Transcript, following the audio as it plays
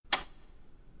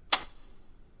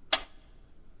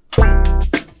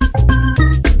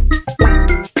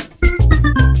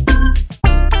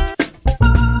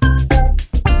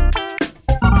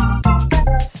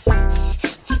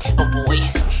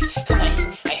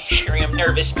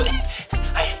nervous, but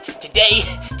today's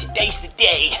the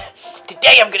day.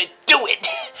 Today I'm gonna do it.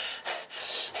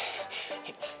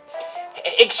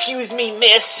 Excuse me,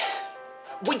 miss.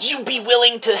 Would you be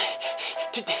willing to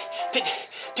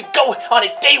go on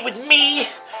a date with me?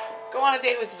 Go on a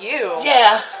date with you?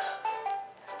 Yeah.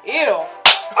 Ew.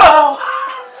 Oh.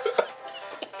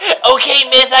 Okay,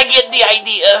 miss, I get the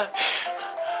idea.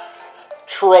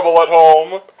 Trouble at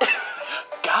home.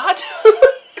 God?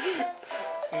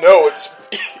 No, it's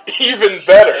even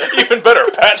better. Even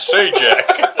better, Pat Sajak.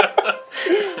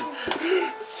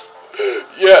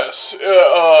 Yes,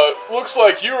 looks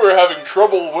like you were having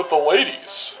trouble with the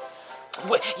ladies.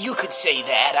 Well, you could say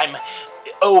that. I'm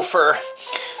 0 for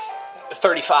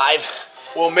 35.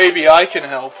 Well, maybe I can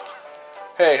help.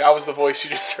 Hey, I was the voice you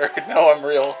just heard. Now I'm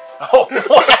real. Oh,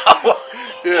 wow.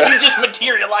 Yeah. You just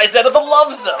materialized out of the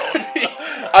love zone.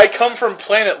 I come from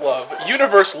Planet Love.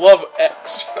 Universe Love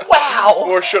X. Wow.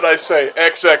 Or should I say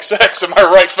XXX? Am I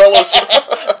right, fellas?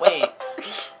 Wait.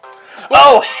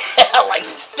 Oh, I like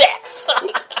sex.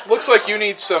 Looks like you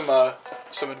need some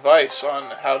advice on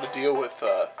how to deal with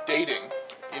dating,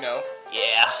 you know?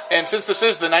 Yeah. And since this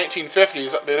is the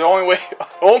 1950s, the only one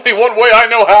way I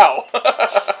know how.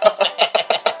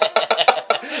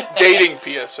 Dating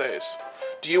PSAs.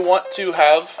 Do you want to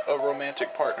have a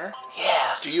romantic partner?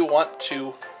 Yeah. Do you want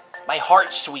to... My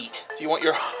heart's sweet. Do you want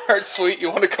your heart sweet? You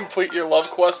want to complete your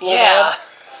love quest, little Yeah. man?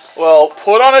 Well,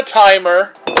 put on a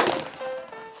timer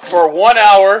for 1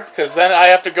 hour, because then I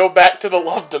have to go back to the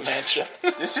love dimension.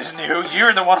 This is new.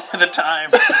 You're the one with the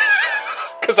time.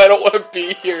 Because I don't want to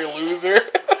be here, loser.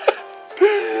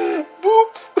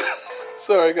 Boop.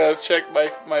 Sorry, I gotta check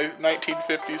my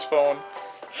 1950s phone.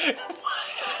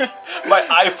 My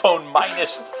iPhone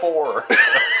 -4.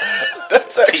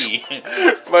 That's actually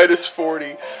minus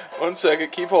 40. 1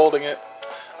 second, keep holding it.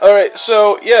 Alright,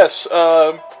 so, yes,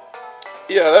 yeah,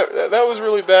 that was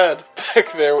really bad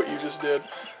back there, what you just did.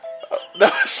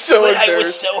 That was so embarrassing. But I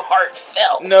was so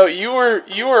heartfelt. No, you were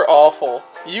awful.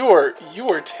 You were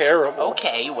terrible.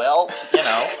 Okay, well, you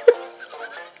know.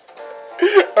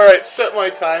 Alright, set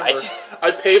my timer. I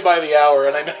pay by the hour,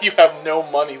 and I know you have no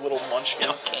money, little munchkin.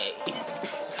 Okay.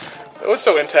 That was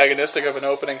so antagonistic of an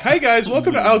opening. Hi guys,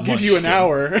 welcome to I'll Give You an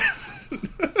Hour.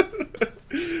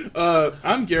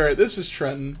 I'm Garrett, this is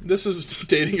Trenton. This is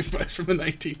dating advice from the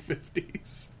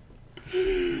 1950s.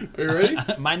 Are you ready?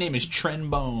 My name is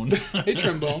Trenbone. Hey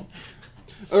Trenbone.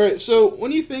 Alright, so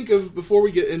when you think of, before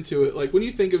we get into it, like when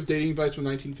you think of dating advice from the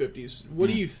 1950s, what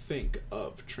do you think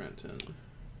of, Trenton?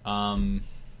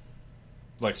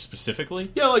 Like specifically?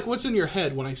 Yeah, like what's in your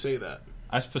head when I say that?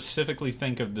 I specifically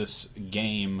think of this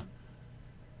game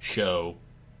show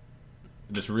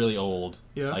that's really old.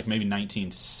 Yeah. Like maybe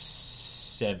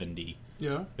 1970.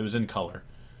 Yeah. It was in color.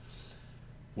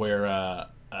 Where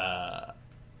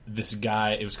this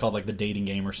guy, it was called like the dating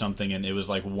game or something, and it was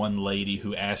like one lady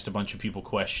who asked a bunch of people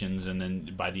questions, and then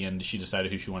by the end she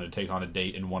decided who she wanted to take on a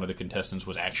date, and one of the contestants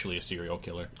was actually a serial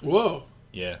killer. Whoa.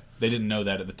 Yeah. They didn't know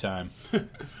that at the time.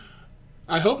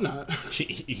 I hope not.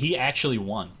 He actually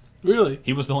won. Really?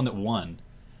 He was the one that won,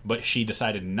 but she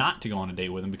decided not to go on a date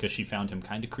with him because she found him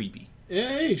kind of creepy.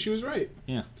 Hey, she was right.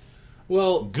 Yeah.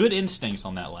 Well, good instincts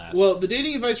on that last. Well, the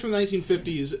dating advice from the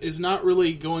 1950s is not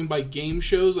really going by game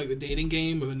shows like the dating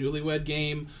game or the newlywed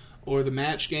game or the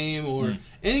match game or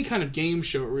any kind of game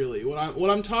show, really. What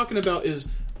I'm talking about is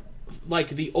like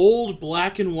the old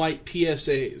black and white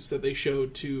PSAs that they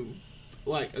showed to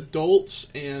like adults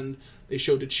and they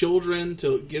showed to children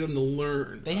to get them to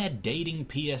learn. They had dating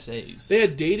PSAs. They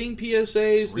had dating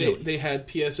PSAs. Really? They had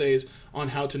PSAs on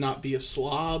how to not be a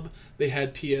slob. They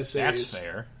had PSAs. That's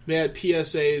fair. They had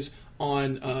PSAs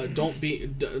on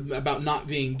about not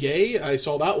being gay. I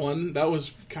saw that one. That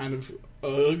was kind of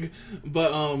ugh.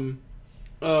 But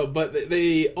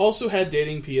they also had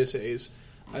dating PSAs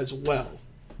as well.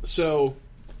 So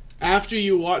after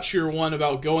you watch your one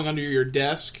about going under your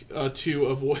desk to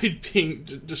avoid being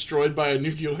destroyed by a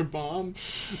nuclear bomb,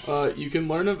 you can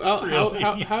learn about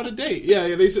how to date.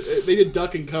 Yeah, they did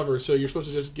duck and cover, so you're supposed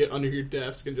to just get under your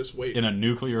desk and just wait. In a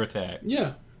nuclear attack.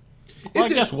 Yeah. Well, I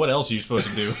guess what else are you supposed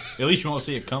to do? At least you won't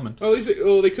see it coming. Well, at least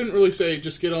they couldn't really say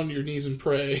just get on your knees and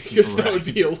pray, because that would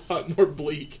be a lot more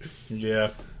bleak.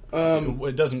 Yeah.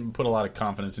 It doesn't put a lot of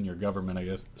confidence in your government, I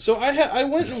guess. So I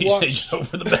went and You watched... say just hope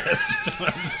for the best.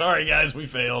 Sorry, guys, we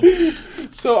failed.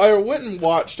 So I went and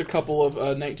watched a couple of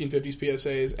 1950s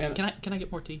PSAs, and Can I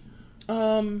get more tea?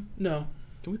 no.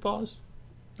 Can we pause?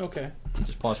 Okay.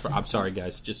 Just pause for... I'm sorry,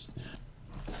 guys. Just...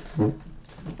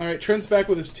 All right, Trent's back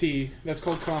with his tea. That's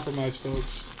called compromise,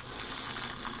 folks.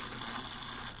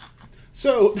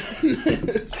 So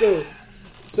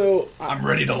So I'm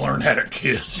ready to learn how to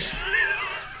kiss.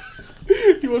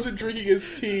 he wasn't drinking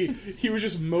his tea. He was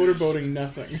just motorboating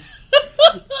nothing.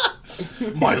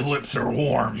 My lips are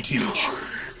warm, Teach.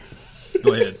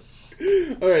 Go ahead.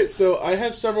 All right, so I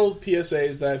have several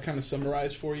PSAs that I've kind of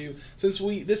summarized for you. Since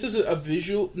this is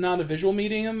not a visual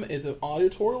medium, it's an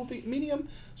auditorial medium,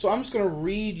 so I'm just going to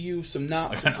read you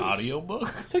synopses. Like an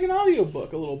audiobook? It's like an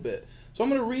audiobook a little bit. So I'm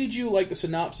going to read you like the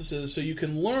synopsises so you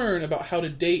can learn about how to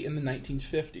date in the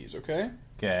 1950s, okay?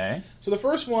 Okay. So the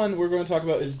first one we're going to talk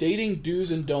about is dating do's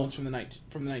and don'ts from the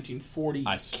 1940s.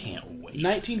 I can't wait.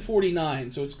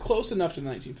 1949, so it's close enough to the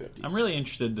 1950s. I'm really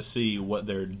interested to see what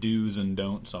their do's and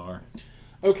don'ts are.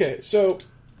 Okay, so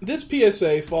this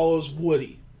PSA follows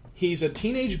Woody. He's a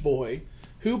teenage boy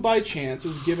who, by chance,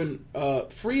 is given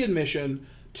free admission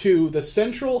to the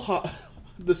Central High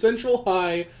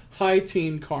Hi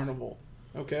Teen Carnival.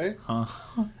 Okay,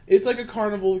 it's like a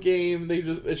carnival game.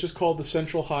 It's just called the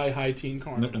Central High Teen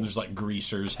Carnival. And there's like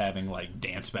greasers having like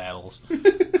dance battles.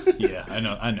 Yeah, I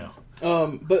know.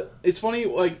 But it's funny.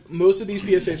 Like most of these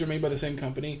PSAs are made by the same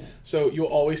company, so you'll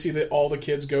always see that all the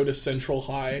kids go to Central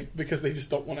High because they just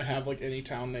don't want to have like any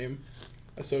town name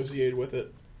associated with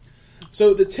it.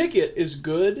 So the ticket is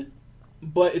good,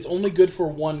 but it's only good for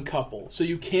one couple. So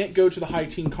you can't go to the High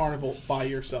Teen Carnival by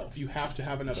yourself. You have to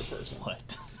have another person.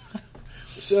 What?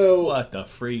 So what the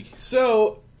freak?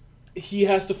 So he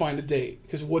has to find a date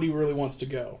because Woody really wants to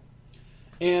go.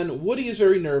 And Woody is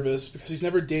very nervous because he's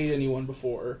never dated anyone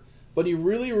before, but he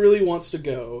really, really wants to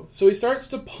go. So he starts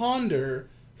to ponder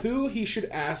who he should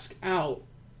ask out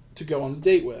to go on the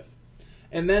date with.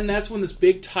 And then that's when this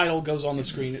big title goes on the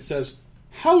screen. It says,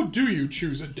 "How do you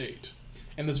choose a date?"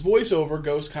 And this voiceover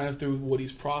goes kind of through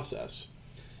Woody's process.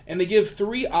 And they give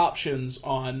 3 options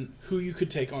on who you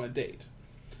could take on a date.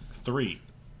 3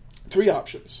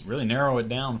 options. Really narrow it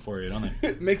down for you, don't they?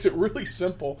 It makes it really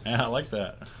simple. Yeah, I like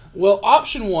that. Well,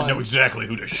 option 1... I know exactly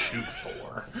who to shoot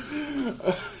for.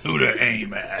 Who to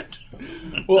aim at.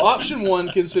 Well, option 1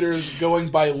 considers going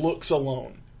by looks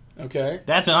alone. Okay?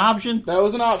 That's an option? That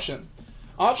was an option.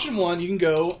 Option 1, you can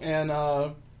go and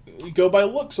go by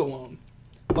looks alone.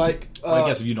 Like, I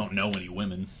guess if you don't know any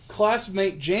women.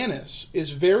 Classmate Janice is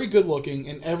very good looking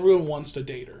and everyone wants to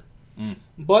date her.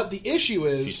 But the issue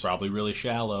is... She's probably really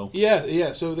shallow.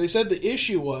 Yeah. So they said the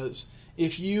issue was,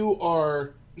 if you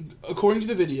are, according to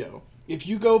the video, if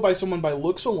you go by someone by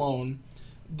looks alone,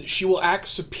 she will act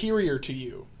superior to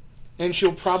you. And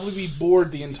she'll probably be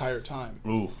bored the entire time.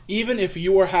 Ooh. Even if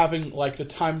you are having, like, the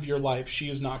time of your life, she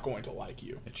is not going to like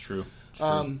you. It's true.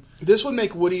 This would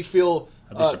make Woody feel...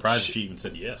 I'd be surprised if she even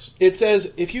said yes. It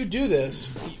says, if you do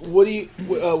this, Woody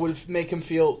would make him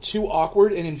feel too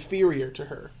awkward and inferior to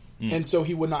her. And so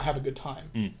he would not have a good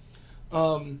time.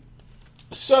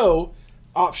 So,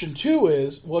 option 2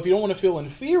 is, well, if you don't want to feel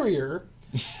inferior...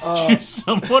 choose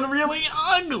someone really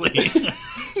ugly.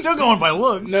 Still going by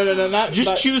looks. No, not...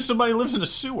 Just choose somebody who lives in a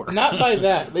sewer. Not by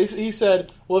that. He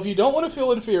said, well, if you don't want to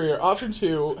feel inferior, option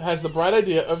 2 has the bright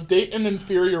idea of date an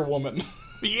inferior woman.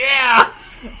 Yeah!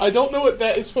 I don't know what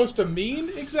that is supposed to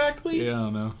mean exactly. Yeah, I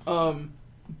don't know.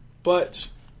 But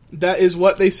that is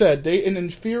what they said. Date an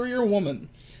inferior woman.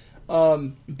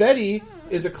 Betty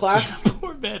is a class...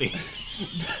 Poor Betty.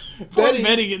 Poor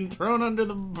Betty getting thrown under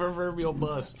the proverbial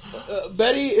bus.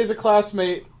 Betty is a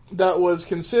classmate that was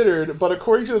considered, but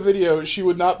according to the video, she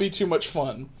would not be too much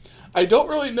fun. I don't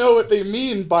really know what they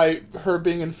mean by her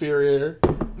being inferior.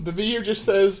 The video just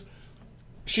says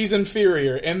she's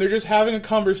inferior, and they're just having a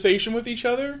conversation with each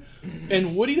other,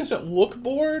 and Woody doesn't look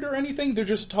bored or anything, they're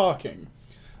just talking.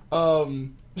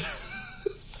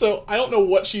 So I don't know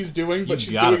what she's doing, but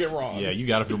she's doing it wrong. Yeah, you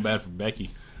gotta feel bad for Becky.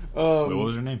 Wait, what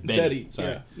was her name? Betty.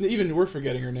 Sorry. Yeah. Even we're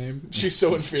forgetting her name. She's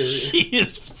so inferior. She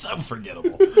is so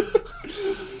forgettable. It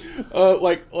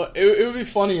would be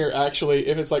funnier, actually,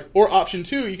 if it's like, or option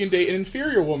 2, you can date an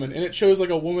inferior woman, and it shows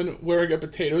like a woman wearing a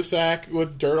potato sack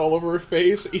with dirt all over her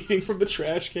face, eating from the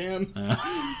trash can.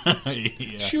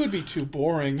 Yeah. She would be too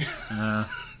boring. I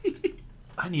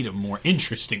need a more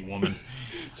interesting woman.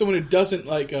 Someone who doesn't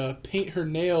paint her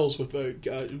nails with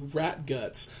rat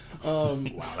guts. Wow,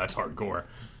 that's hardcore.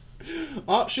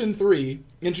 Option 3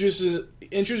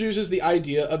 introduces the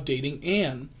idea of dating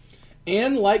Anne.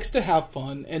 Anne likes to have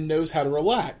fun and knows how to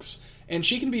relax, and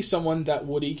she can be someone that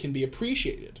Woody can be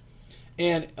appreciated.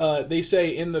 And they say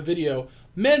in the video,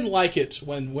 men like it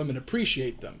when women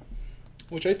appreciate them,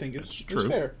 which I think is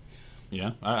fair.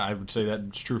 Yeah, I would say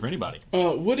that's true for anybody.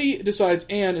 Woody decides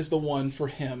Anne is the one for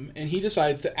him, and he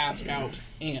decides to ask out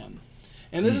Anne.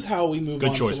 And this is how we move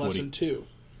on to lesson 2.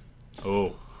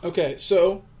 Oh. Okay,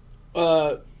 so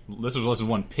This was lesson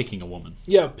 1, picking a woman.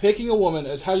 Yeah, picking a woman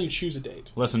is how do you choose a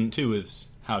date. Lesson 2 is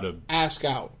how to... Ask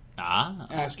out. Ah.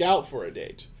 Ask out for a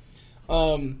date.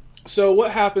 So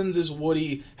what happens is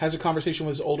Woody has a conversation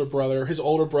with his older brother. His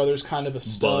older brother's kind of a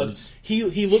stud. Buzz.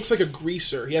 He looks like a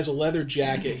greaser. He has a leather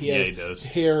jacket. He has he does.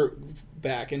 hair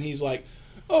back, and he's like,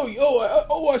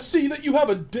 I see that you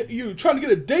have you trying to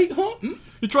get a date, huh? Hmm?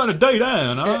 You're trying to date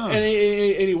Anne, huh?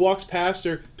 And he walks past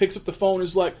her, picks up the phone, and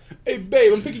is like, "Hey,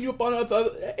 babe, I'm picking you up on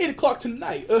 8 o'clock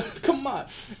tonight. Come on."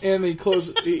 And he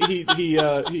closes.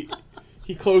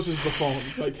 He closes the phone,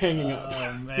 like hanging up.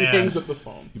 Oh, man. He hangs up the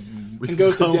phone and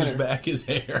goes to dinner. Back his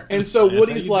hair. And so That's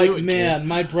Woody's how like, you do it, "Man, kid."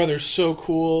 my brother's so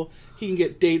cool. He can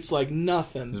get dates like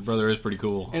nothing." His brother is pretty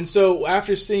cool. And so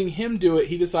after seeing him do it,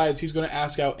 he decides he's going to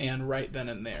ask out Anne right then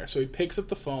and there. So he picks up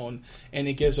the phone and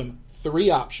he gives him 3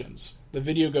 options. The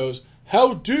video goes,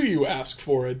 "How do you ask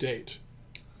for a date?"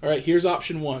 All right, here's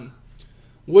option 1.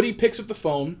 Woody picks up the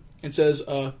phone and says,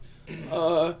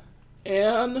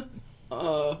 "Anne,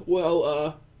 how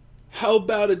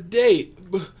about a date?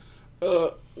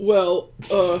 I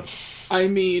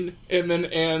mean," and then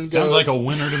Anne goes... Sounds like a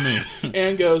winner to me.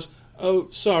 Anne goes, "Oh,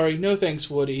 sorry, no thanks,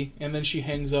 Woody." And then she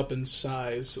hangs up and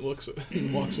sighs,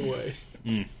 and walks away.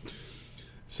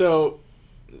 So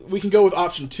we can go with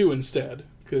option 2 instead,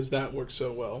 because that works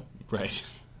so well. Right.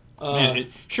 Man, it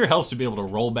sure helps to be able to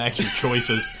roll back your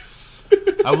choices.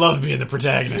 I love being the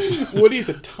protagonist. Woody's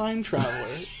a time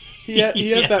traveler. He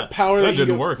has that power that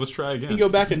didn't work. Let's try again. He can go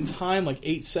back in time like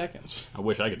 8 seconds. I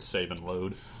wish I could save and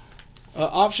load.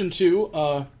 Option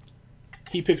 2,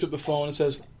 he picks up the phone and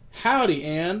says, "Howdy,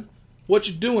 Anne. What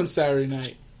you doing Saturday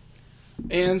night?"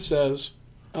 Anne says,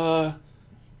 "I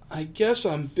guess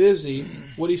I'm busy."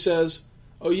 Woody says,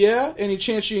 "Oh yeah? Any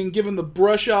chance you can give him the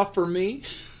brush off for me?"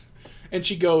 And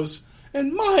she goes,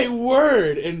 "And my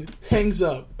word," and hangs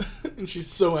up. And she's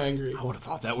so angry. I would have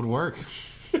thought that would work.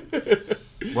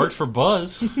 Worked for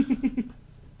Buzz.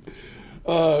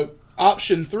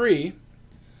 Option 3,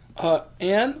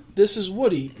 "Anne, this is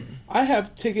Woody. I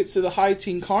have tickets to the Hi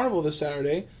Teen Carnival this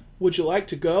Saturday. Would you like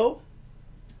to go?"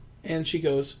 And she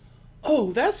goes,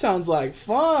 "Oh, that sounds like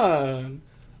fun."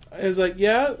 I was like,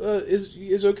 "Yeah, is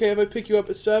it okay if I pick you up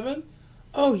at 7?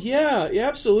 "Oh, yeah,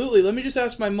 absolutely. Let me just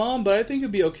ask my mom, but I think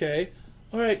it'll be okay."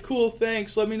 "All right, cool,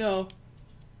 thanks. Let me know."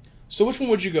 So which one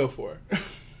would you go for?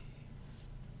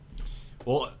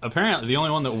 Well, apparently the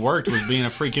only one that worked was being a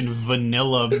freaking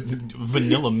vanilla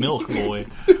milk boy.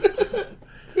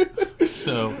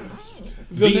 So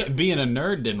being a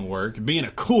nerd didn't work. Being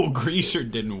a cool greaser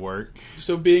didn't work.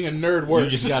 So being a nerd works.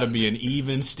 You just got to be an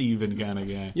even Steven kind of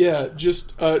guy. Yeah,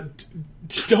 just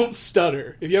don't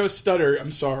stutter. If you have a stutter,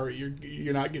 I'm sorry.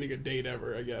 You're not getting a date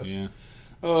ever, I guess. Yeah.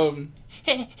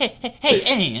 Hey,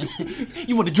 Anne,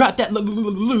 you want to drop that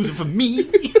loser for me?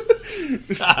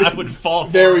 I would fall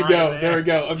for There we it go. right There we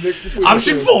go. A mix between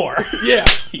Option the two. 4. Yeah.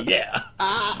 Yeah.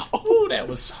 Oh, that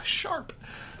was sharp.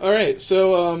 All right.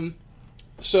 So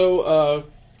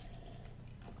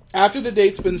after the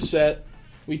date's been set,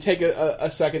 we take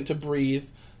a second to breathe.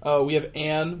 We have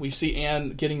Anne. We see Anne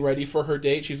getting ready for her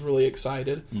date. She's really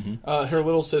excited. Mm-hmm. Her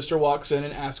little sister walks in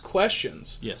and asks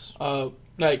questions. Yes.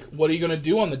 Like, what are you going to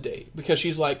do on the date? Because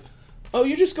she's like, "Oh,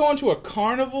 you're just going to a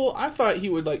carnival? I thought he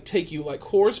would, like, take you, like,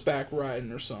 horseback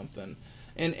riding or something."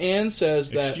 And Anne says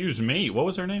that... Excuse me, what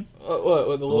was her name?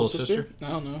 What, the little sister? I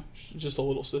don't know. She's just a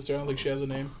little sister. I don't think she has a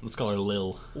name. Let's call her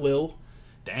Lil. Lil.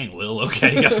 Dang, Lil,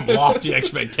 okay. You got some lofty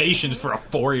expectations for a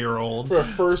 4-year-old. For a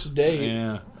first date.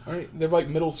 Yeah. All right, they're like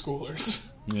middle schoolers.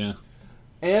 Yeah.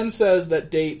 Anne says that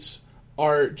dates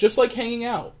are just like hanging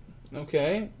out,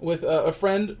 okay, with a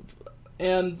friend,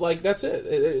 and like that's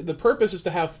it. The purpose is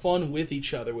to have fun with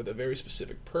each other with a very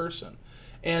specific person,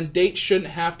 and dates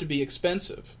shouldn't have to be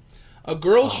expensive. A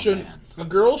girl shouldn't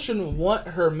want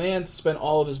her man to spend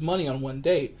all of his money on one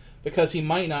date because he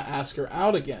might not ask her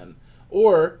out again,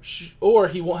 or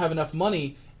he won't have enough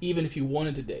money even if you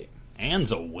wanted to date.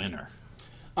 Anne's a winner.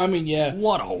 I mean, yeah.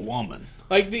 What a woman.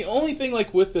 Like, the only thing,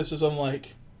 like, with this is I'm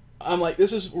like,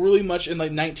 this is really much in,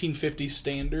 like, 1950s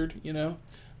standard, you know?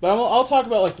 But I'll talk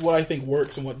about, like, what I think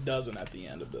works and what doesn't at the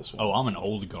end of this one. Oh, I'm an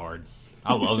old guard.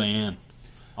 I love Anne.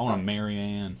 I want to marry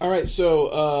Anne. All right,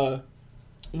 so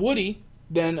Woody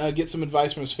then gets some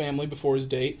advice from his family before his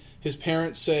date. His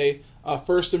parents say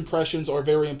first impressions are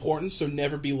very important, so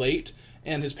never be late.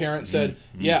 And his parents said,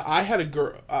 "Yeah, I had a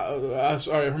girl."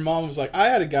 Her mom was like, "I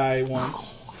had a guy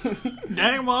once."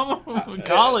 Dang, Mama,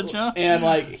 college, huh? And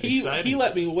like he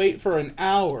let me wait for an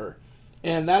hour,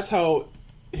 and that's how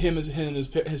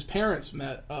his parents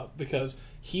met up, because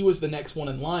he was the next one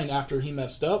in line after he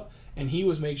messed up, and he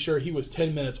was made sure he was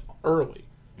 10 minutes early.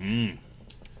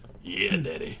 Yeah,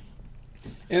 Daddy.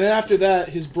 And then after that,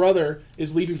 his brother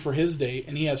is leaving for his date,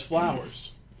 and he has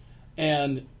flowers.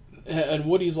 And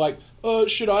Woody's like,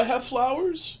 should I have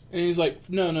flowers? And he's like,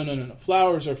 no.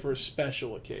 Flowers are for a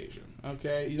special occasion,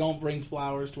 okay? You don't bring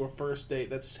flowers to a first date.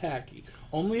 That's tacky.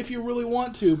 Only if you really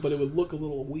want to, but it would look a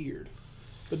little weird.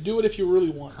 But do it if you really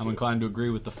want to. I'm inclined to agree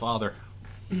with the father.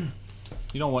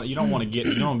 You don't want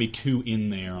to be too in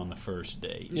there on the first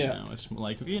date. Yeah. You know? It's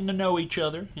like getting to know each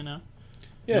other, Yeah.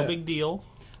 No big deal.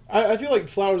 I feel like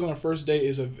flowers on a first date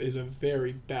is a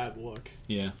very bad look.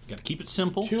 Yeah. Got to keep it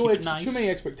simple. Too keep it nice. many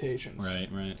expectations.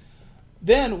 Right.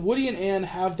 Then Woody and Ann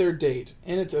have their date,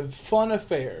 and it's a fun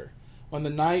affair. When the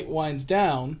night winds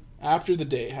down, after the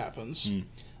date happens,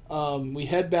 we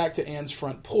head back to Ann's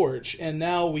front porch, and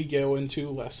now we go into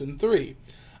lesson 3.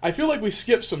 I feel like we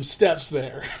skipped some steps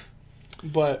there.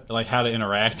 But like how to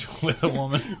interact with a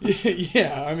woman.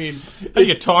 Yeah, I mean, how do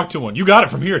you talk to one? You got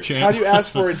it from here, champ. How do you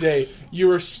ask for a date?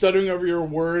 You are stuttering over your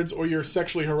words, or you're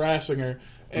sexually harassing her,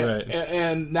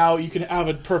 and now you can have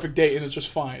a perfect date, and it's just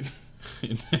fine.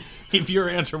 If your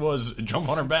answer was jump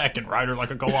on her back and ride her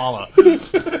like a koala,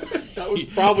 that was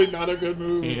probably not a good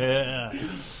move. Yeah,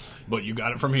 but you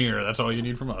got it from here. That's all you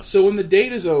need from us. So when the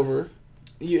date is over,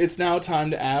 it's now time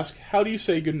to ask, how do you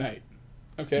say goodnight?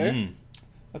 Okay?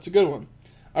 That's a good one.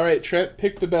 All right, Trent,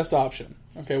 pick the best option.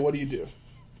 Okay, what do you do?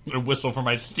 I'm going to whistle for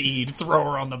my steed, throw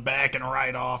her on the back, and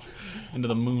ride off into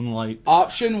the moonlight.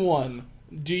 Option 1.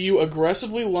 Do you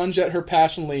aggressively lunge at her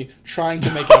passionately, trying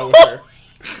to make out with her?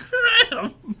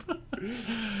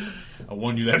 I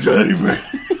won you that very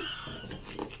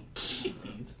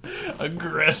Jeez.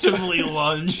 Aggressively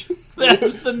lunge.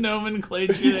 That's the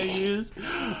nomenclature they use.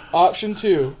 Option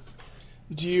 2.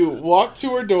 Do you walk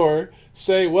to her door,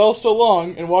 say, well, so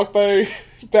long, and walk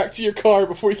back to your car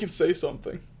before you can say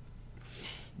something?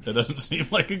 That doesn't seem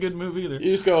like a good move either.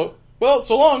 You just go, well,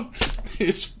 so long. You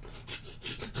just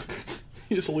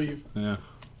leave. Yeah.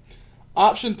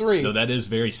 Option 3. No, that is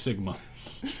very Sigma.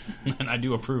 And I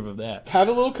do approve of that. Have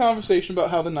a little conversation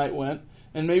about how the night went,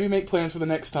 and maybe make plans for the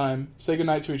next time, say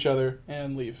goodnight to each other,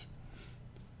 and leave.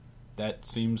 That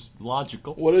seems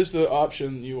logical. What is the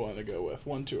option you want to go with?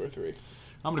 1, 2, or 3?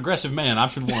 I'm an aggressive man.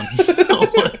 Option 1.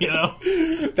 You know?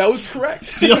 That was correct.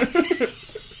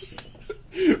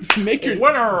 Make your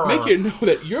know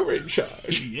that you're in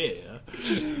charge. Yeah.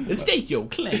 State your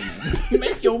claim.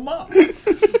 Make your mark.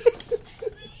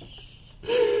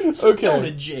 Okay. Go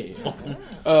to jail.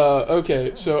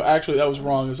 Okay, so actually that was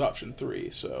wrong as option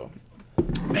 3, so...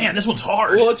 Man, this one's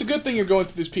hard. Well, it's a good thing you're going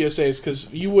through these PSAs,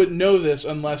 because you wouldn't know this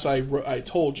unless I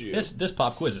told you. This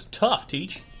pop quiz is tough,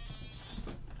 Teach.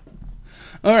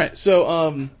 Alright,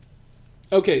 so,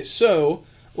 okay, so...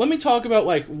 Let me talk about,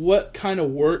 like, what kind of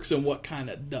works and what kind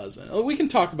of doesn't. We can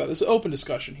talk about this. It's an open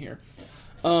discussion here.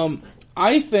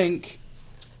 I think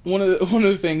one of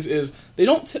the things is they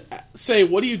don't say,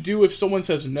 what do you do if someone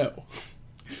says no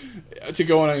to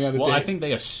go on another date? Well, I think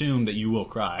they assume that you will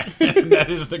cry.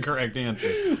 That is the correct answer.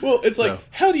 Well, it's like,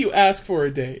 how do you ask for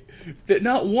a date? That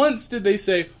not once did they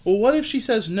say, well, what if she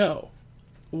says no?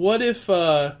 What if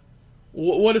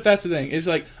that's the thing? It's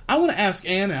like, I want to ask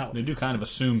Ann out. They do kind of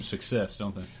assume success,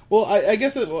 don't they? Well, I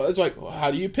guess it's like, well,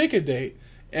 how do you pick a date?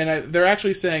 And they're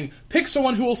actually saying, pick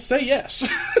someone who will say yes.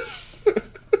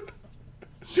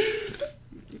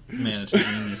 Man, it's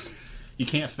genius. You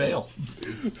can't fail.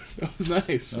 That was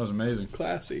nice. That was amazing.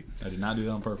 Classy. I did not do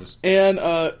that on purpose. And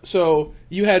so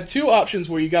you had 2 options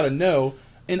where you got to know.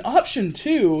 In option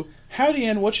 2, howdy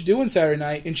Ann, what you doing Saturday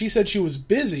night? And she said she was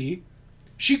busy.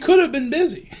 She could have been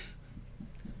busy.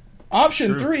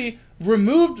 Option 3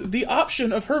 removed the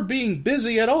option of her being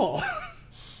busy at all.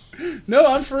 No,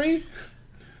 I'm free.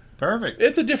 Perfect.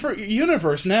 It's a different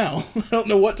universe now. I don't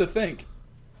know what to think.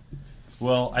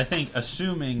 Well, I think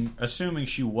assuming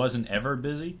she wasn't ever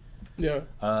busy, Yeah.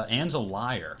 Anne's a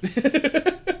liar.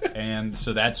 And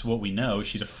so that's what we know.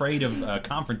 She's afraid of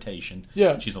confrontation.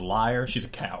 Yeah. She's a liar. She's a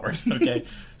coward. Okay.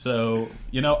 So,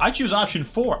 I choose option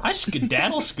 4. I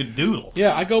skedaddle skadoodle.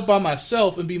 Yeah, I go by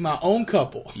myself and be my own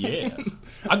couple. Yeah.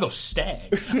 I go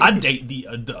stag. I date the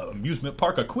amusement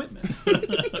park equipment.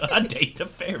 I date the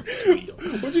Ferris wheel.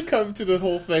 Would you come to the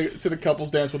whole thing, to the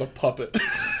couples dance with a puppet?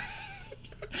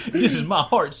 This is my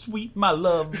heart, sweet, my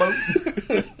love boat.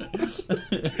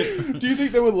 Do you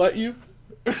think they would let you?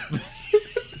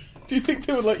 Do you think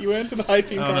they would let you into the Hi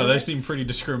Teen Carnival? I don't know. They seem pretty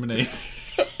discriminating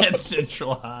at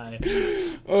Central High.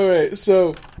 All right.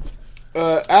 So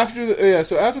after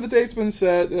the date's been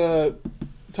set,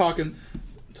 talking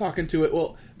to it.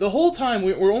 Well, the whole time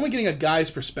we're only getting a guy's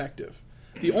perspective.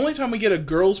 The only time we get a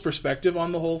girl's perspective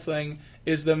on the whole thing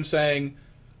is them saying,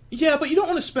 Yeah, but you don't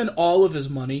want to spend all of his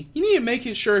money. You need to make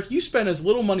it sure you spend as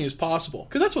little money as possible,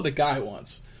 because that's what the guy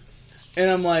wants. And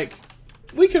I'm like,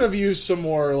 we could have used some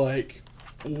more, like,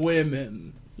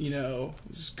 women,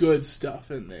 just good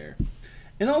stuff in there.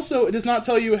 And also, it does not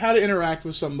tell you how to interact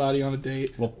with somebody on a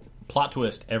date. Well, plot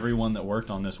twist, everyone that worked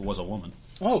on this was a woman.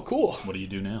 Oh, cool. What do you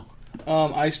do now?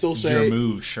 I still say... Your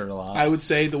move, Sherlock. I would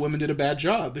say the women did a bad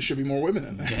job. There should be more women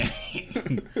in there.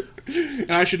 Dang.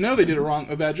 And I should know they did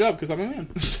a bad job, because I'm a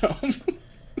man. So...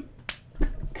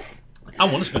 I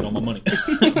want to spend all my money.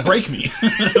 Break me.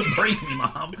 Break me,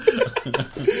 Mom.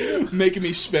 Making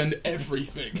me spend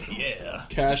everything. Yeah.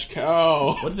 Cash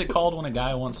cow. What is it called when a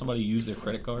guy wants somebody to use their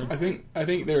credit card? I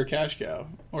think they're a cash cow.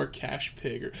 Or cash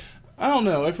pig. Or I don't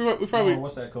know. We probably...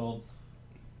 what's that called?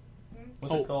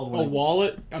 What's it called? A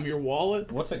wallet? I'm your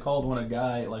wallet? What's it called when a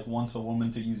guy wants a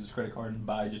woman to use his credit card and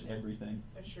buy just everything?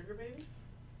 A sugar baby?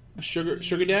 A sugar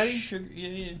daddy?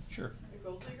 Yeah, sure. A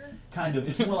gold digger? Kind of.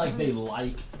 It's more like they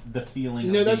like the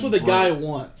feeling. No, of that's what being the guy broke.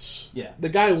 wants. Yeah. The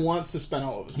guy wants to spend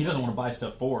all of his He doesn't money. want to buy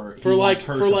stuff for her. For like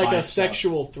buy a stuff.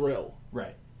 sexual thrill.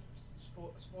 Right.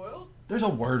 Spoiled? There's a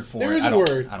word for it. There is a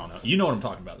word. I don't know. You know what I'm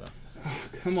talking about, though.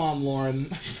 Come on,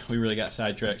 Lauren. We really got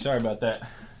sidetracked. Sorry about that.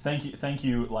 Thank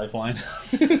you, Lifeline.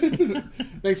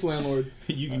 Thanks, landlord.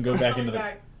 You can go back into the.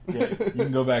 Back. Yeah, you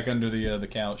can go back under the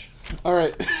couch. All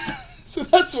right. So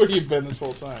that's where you've been this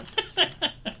whole time.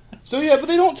 So yeah, but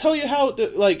they don't tell you how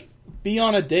to be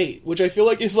on a date, which I feel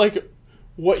like is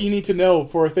what you need to know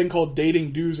for a thing called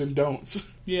dating do's and don'ts.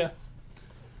 Yeah.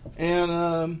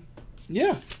 And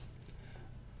yeah.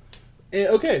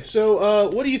 Okay, so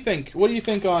what do you think? What do you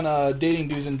think on dating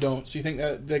do's and don'ts? Do you think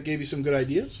that gave you some good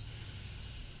ideas?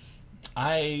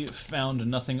 I found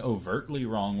nothing overtly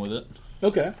wrong with it.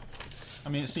 Okay. I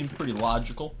mean, it seemed pretty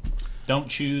logical. Don't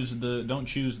choose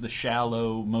the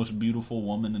shallow, most beautiful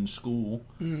woman in school.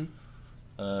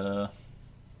 Mm-hmm.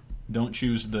 Don't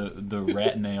choose the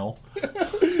rat nail.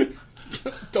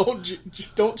 Don't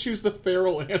choose the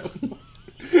feral animal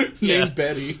named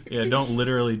Betty. Yeah, don't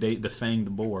literally date the fanged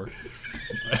boar.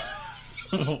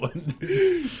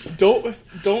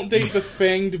 Don't date the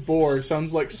fanged boar.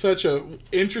 Sounds like such a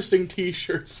interesting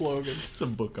T-shirt slogan. It's a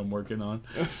book I'm working on.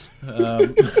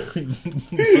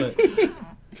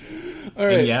 All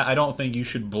right. And yeah, I don't think you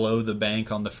should blow the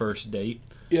bank on the first date.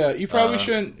 Yeah, you probably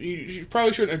shouldn't. You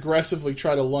probably shouldn't aggressively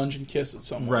try to lunge and kiss at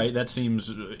someone. Right, that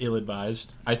seems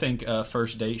ill-advised. I think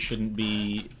first date shouldn't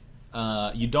be.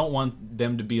 You don't want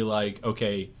them to be like,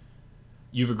 okay,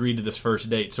 you've agreed to this first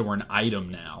date, so we're an item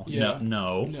now. Yeah.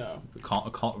 No.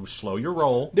 Slow your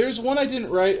roll. There's one I didn't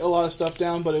write a lot of stuff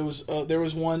down, but it was there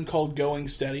was one called Going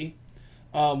Steady,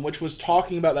 which was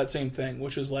talking about that same thing,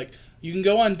 which was like you can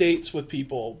go on dates with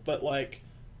people, but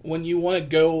when you want to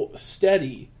go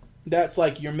steady, that's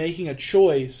you're making a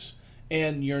choice,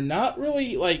 and you're not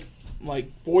really like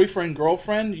boyfriend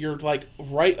girlfriend. You're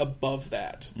right above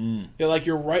that.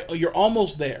 You're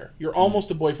almost there. You're almost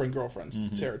a boyfriend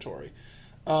girlfriend territory.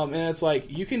 And it's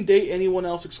you can date anyone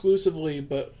else exclusively,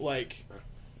 but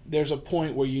there's a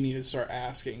point where you need to start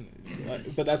asking.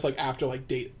 But that's after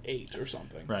date 8 or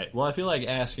something. Right. Well, I feel like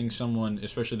asking someone,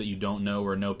 especially that you don't know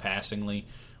or know passingly,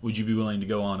 would you be willing to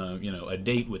go on a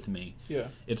date with me? Yeah.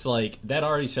 It's that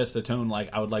already sets the tone.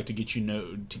 I would like to get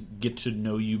to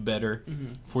know you better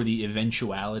for the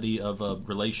eventuality of a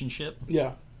relationship.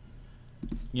 Yeah.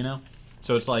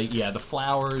 So it's the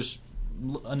flowers,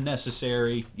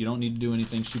 unnecessary. You don't need to do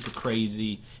anything super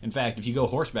crazy. In fact, if you go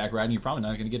horseback riding, you're probably not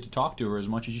going to get to talk to her as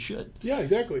much as you should. Yeah,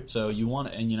 exactly. So you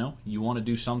want to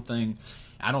do something.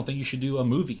 I don't think you should do a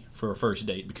movie for a first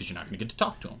date because you're not going to get to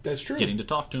talk to them. That's true. Getting to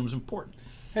talk to them is important.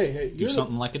 Hey, do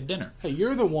something like a dinner. Hey,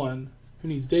 you're the one who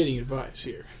needs dating advice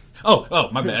here. Oh,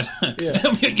 my bad.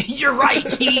 You're right,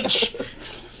 Teach.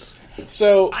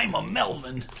 So I'm a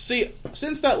Melvin. See,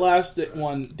 since that last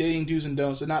one, dating do's and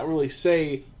don'ts, did not really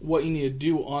say what you need to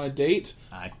do on a date.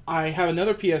 I have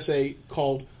another PSA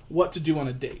called "What to Do on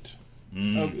a Date."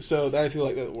 So I feel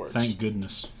like that works. Thank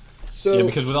goodness. So yeah,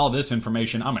 because with all this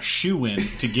information, I'm a shoo-in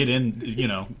to get in.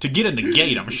 To get in the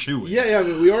gate, I'm a shoo-in. Yeah. I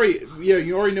mean, you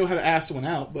already know how to ask someone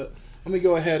out, but let me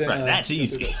go ahead and. Right, that's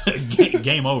easy.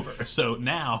 Game over. So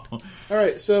now. All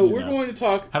right, so we're going to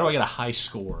talk. How do I get a high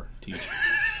score, Teach?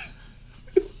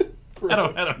 I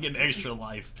don't get an extra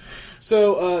life.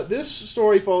 So this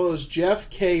story follows Jeff,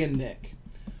 Kay, and Nick.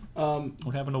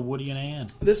 What happened to Woody and Ann?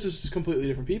 This is completely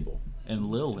different people. And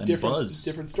Lil and Buzz.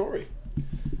 Different story.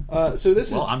 So this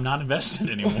is. Well, I'm not invested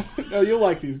anymore. No, you'll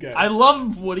like these guys. I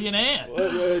love Woody and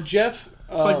Ann. Jeff.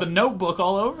 It's like The Notebook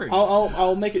all over again.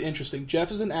 I'll make it interesting.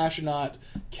 Jeff is an astronaut.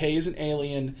 Kay is an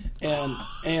alien, and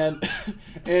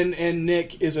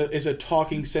Nick is a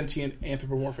talking sentient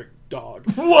anthropomorphic dog.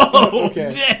 Whoa!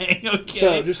 Okay. Dang. Okay.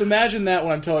 So just imagine that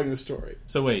when I'm telling the story.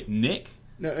 So wait, Nick?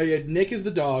 No, Nick is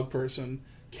the dog person,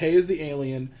 Kay is the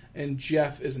alien, and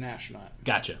Jeff is an astronaut.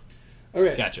 Gotcha.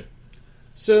 Okay. Gotcha.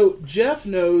 So Jeff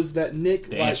knows that Nick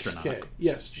The likes astronaut. Kay.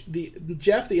 Yes,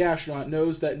 Jeff the astronaut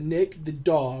knows that Nick the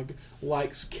dog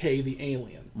likes Kay the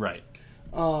alien. Right.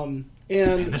 And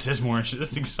Man, this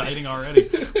is exciting already.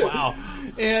 Wow.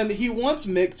 And he wants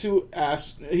Nick to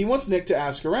ask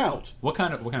her out. What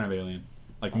kind of alien?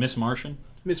 Like Miss Martian?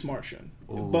 Miss Martian.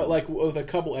 Ooh. But like with a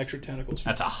couple extra tentacles.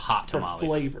 That's a hot for tamale.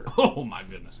 flavor. Oh my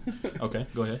goodness. Okay,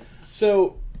 go ahead.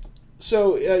 So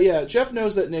Jeff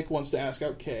knows that Nick wants to ask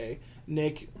out Kay.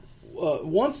 Nick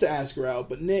wants to ask her out,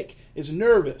 but Nick is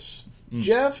nervous.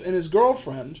 Jeff and his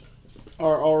girlfriend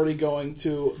are already going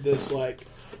to this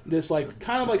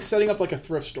kind of like setting up like a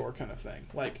thrift store kind of thing.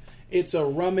 Like it's a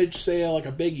rummage sale, like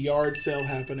a big yard sale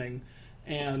happening,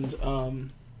 and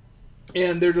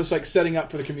they're just like setting up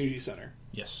for the community center.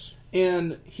 Yes.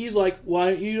 And he's like,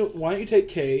 why don't you take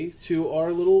Kay to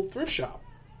our little thrift shop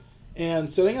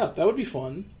and setting up? That would be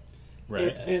fun.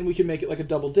 Right. And we can make it like a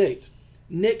double date.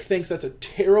 Nick thinks that's a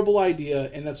terrible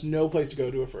idea, and that's no place to go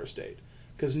to a first date.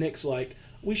 Because Nick's like,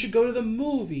 we should go to the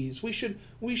movies. We should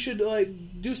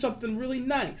like do something really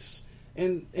nice.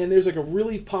 And there's like a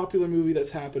really popular movie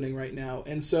that's happening right now.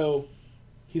 And so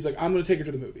he's like, I'm going to take her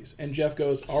to the movies. And Jeff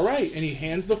goes, all right. And he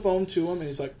hands the phone to him, and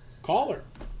he's like, call her.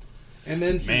 And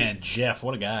then Man, Jeff,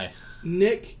 what a guy.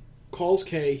 Nick calls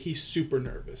Kay. He's super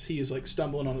nervous. He is like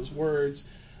stumbling on his words,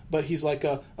 but he's like,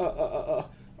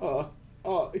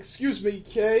 excuse me,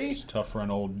 Kay. It's tough for an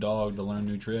old dog to learn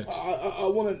new tricks. I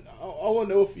want to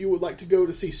know if you would like to go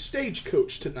to see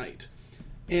Stagecoach tonight.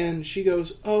 And she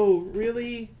goes, oh,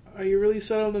 really? Are you really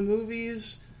set on the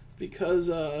movies? Because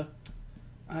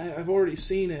I've already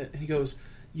seen it. And he goes,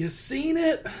 you seen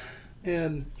it?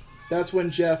 And that's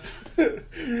when Jeff.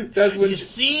 You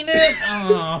seen it?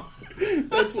 Oh,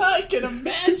 I can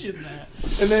imagine that.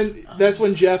 And then that's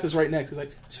when Jeff is right next. He's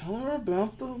like, tell her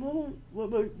about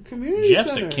the community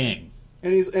Jeff's center. a king.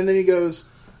 And then he goes,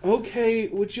 okay,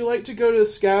 would you like to go to the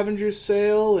scavenger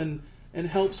sale and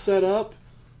help set up?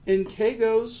 And Kay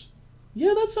goes,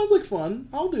 yeah, that sounds like fun.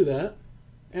 I'll do that.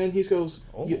 And he goes,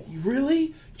 Oh. you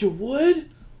really? You would?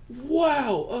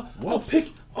 Wow. I'll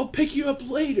pick you up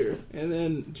later. And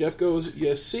then Jeff goes,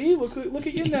 yeah, see? Look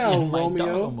at you now, In my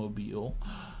Romeo. dogmobile.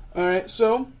 All right,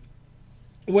 so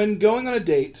when going on a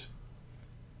date,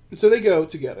 so they go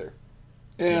together,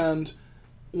 and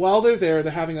while they're there,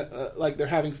 they're having they're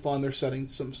having fun. They're setting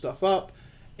some stuff up,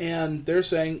 and they're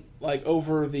saying like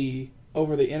over the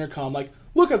intercom, like,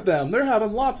 look at them, they're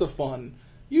having lots of fun.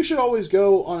 You should always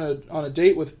go on a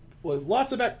date with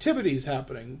lots of activities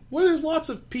happening where there's lots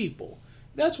of people.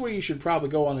 That's where you should probably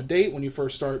go on a date when you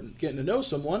first start getting to know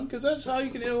someone, because that's how you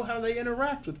can know how they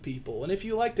interact with people, and if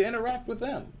you like to interact with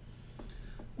them.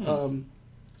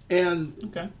 And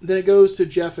Okay. then it goes to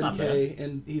Jeff and Not Kay,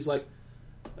 and he's like,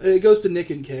 it goes to Nick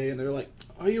and Kay, and they're like,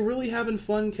 are you really having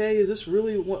fun, Kay? Is this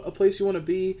really a place you want to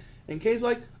be? And Kay's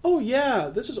like, oh yeah,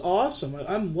 this is awesome.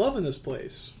 I'm loving this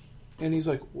place. And he's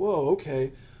like, whoa,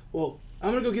 okay. Well,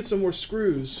 I'm going to go get some more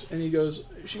screws. And she goes,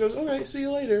 okay, see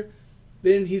you later.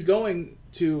 Then he's going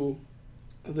to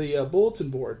the bulletin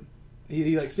board.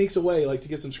 He like sneaks away like to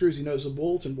get some screws. He knows a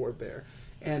bulletin board there.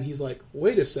 And he's like,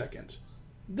 wait a second.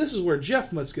 This is where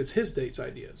Jeff must get his dates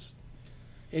ideas.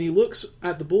 And he looks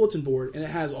at the bulletin board, and it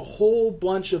has a whole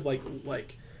bunch of like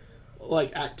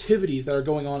activities that are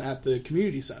going on at the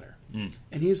community center. And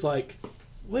he's like,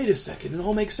 wait a second, it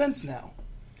all makes sense now.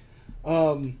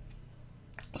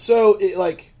 So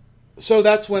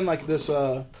that's when like this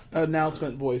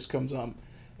announcement voice comes on,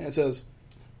 and it says,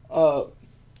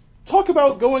 talk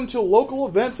about going to local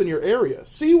events in your area.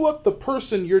 See what the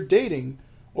person you're dating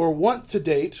or want to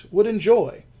date would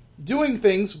enjoy. Doing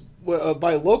things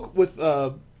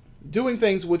doing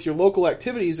things with your local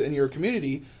activities in your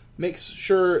community makes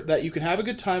sure that you can have a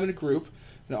good time in a group,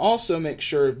 and also make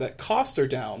sure that costs are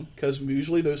down, because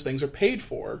usually those things are paid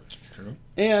for. True.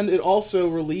 And it also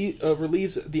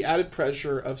relieves the added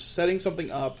pressure of setting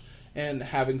something up and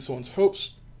having someone's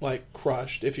hopes like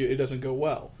crushed if it doesn't go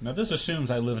well. Now this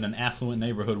assumes I live in an affluent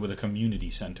neighborhood with a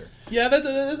community center. Yeah,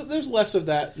 there's less of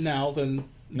that now than.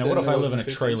 Now, than what if there I was live in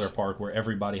the a 50s. trailer park where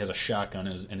everybody has a shotgun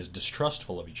and is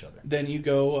distrustful of each other? Then you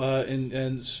go and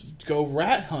go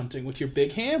rat hunting with your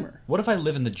big hammer. What if I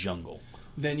live in the jungle?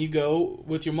 Then you go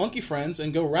with your monkey friends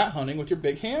and go rat hunting with your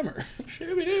big hammer. I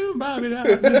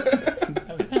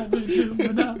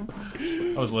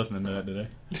was listening to that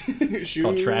today. Shoo.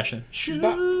 Called Trashing.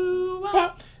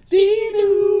 pop,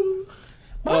 dee-doo.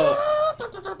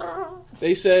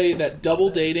 They say that double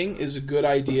dating is a good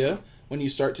idea when you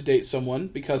start to date someone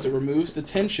because it removes the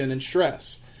tension and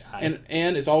stress. And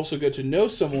it's also good to know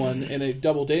someone in a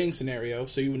double dating scenario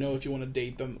so you know if you want to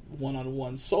date them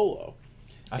one-on-one solo.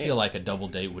 I feel like a double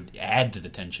date would add to the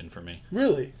tension for me.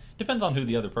 Really? Depends on who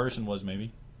the other person was,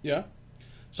 maybe. Yeah.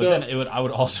 But then I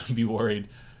would also be worried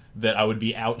that I would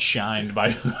be outshined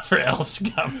by whoever else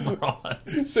got brought.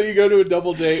 So you go to a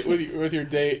double date with your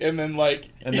date, and then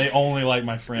and they only like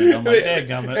my friend. I'm like,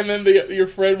 dadgummit. And then your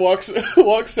friend walks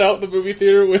out the movie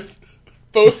theater with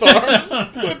both arms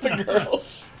with the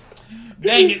girls.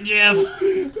 Dang it, Jeff!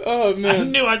 Oh man, I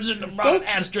knew I shouldn't have brought an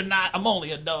astronaut. I'm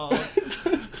only a dog.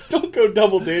 Don't go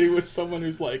double dating with someone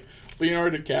who's like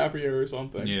Leonardo DiCaprio or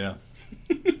something. Yeah.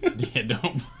 Yeah,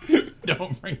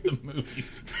 don't bring the movie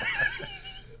star.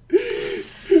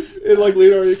 And like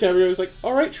Leonardo DiCaprio was like,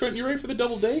 "All right, Trent, you ready for the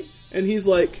double date?" And he's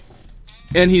like,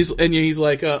 I'm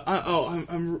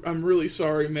really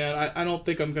sorry, man. I don't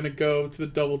think I'm gonna go to the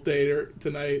double date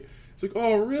tonight. It's like,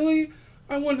 "Oh, really?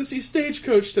 I wanted to see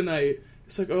Stagecoach tonight."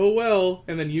 It's like, "Oh well,"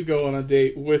 and then you go on a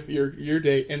date with your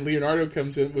date, and Leonardo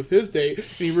comes in with his date, and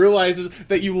he realizes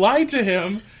that you lied to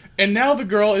him. And now the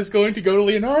girl is going to go to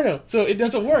Leonardo. So it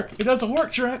doesn't work. It doesn't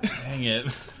work, Trent. Dang it.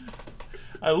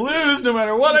 I lose no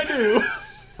matter what I do.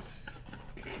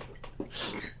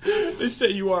 They say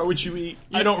you are what you eat.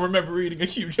 I don't remember eating a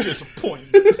huge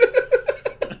disappointment.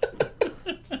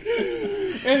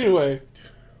 Anyway,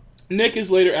 Nick is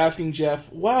later asking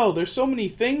Jeff, "Wow, there's so many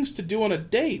things to do on a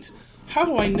date. How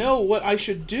do I know what I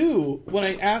should do when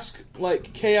I ask,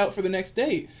 Kay out for the next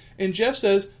date?" And Jeff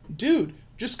says, "Dude,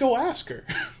 just go ask her."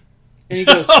 And he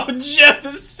goes, "Oh, Jeff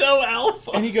is so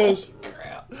alpha." And he goes, "Oh,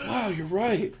 crap. Wow, you're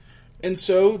right." And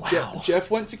so Jeff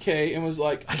went to Kay and was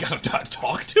like, "I gotta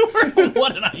talk to her?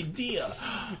 What an idea."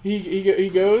 He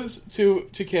goes to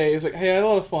Kay. He's like, "Hey, I had a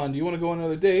lot of fun. Do you want to go on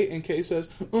another date?" And Kay says,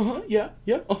 yeah,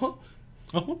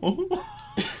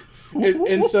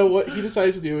 and so what he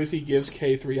decides to do is he gives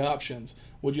Kay 3 options.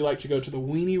 Would you like to go to the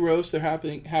weenie roast they're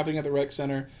having at the rec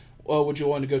center? Or would you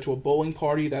want to go to a bowling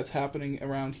party that's happening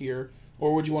around here?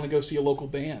 Or would you want to go see a local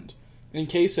band? And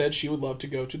Kay said she would love to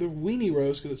go to the weenie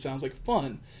roast because it sounds like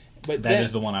fun. But that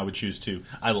is the one I would choose too.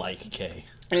 I like Kay.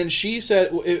 And she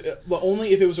said, but only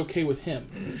if it was okay with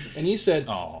him. And he said,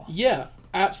 yeah,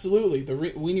 absolutely. The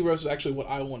weenie roast is actually what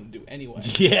I want to do anyway.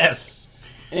 Yes.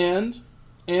 And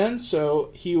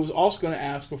so he was also going to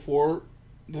ask before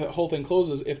the whole thing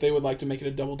closes if they would like to make it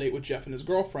a double date with Jeff and his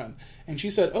girlfriend. And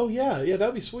she said, "Oh, yeah,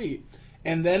 that'd be sweet."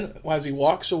 And then as he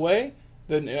walks away,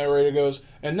 the narrator goes,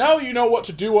 "And now you know what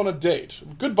to do on a date.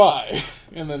 Goodbye."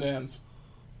 And then ends.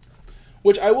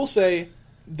 Which I will say,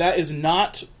 that is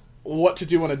not what to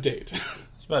do on a date.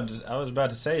 I was about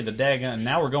to say the daggone.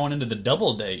 Now we're going into the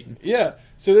double date. Yeah.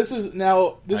 So this is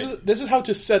how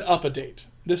to set up a date.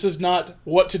 This is not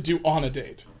what to do on a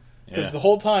date. Because the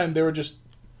whole time they were just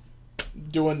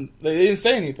they didn't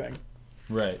say anything.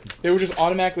 Right. They were just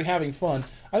automatically having fun.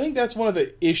 I think that's one of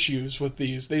the issues with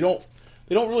these. They don't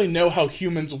really know how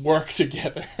humans work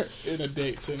together in a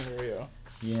date scenario.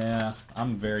 Yeah,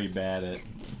 I'm very bad at.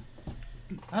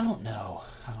 I don't know.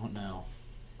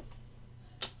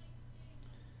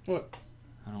 What?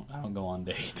 I don't go on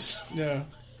dates. Yeah.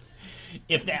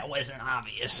 If that wasn't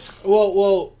obvious.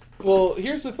 Well.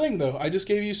 Here's the thing, though. I just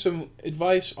gave you some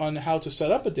advice on how to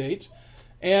set up a date.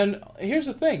 And here's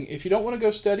the thing. If you don't want to go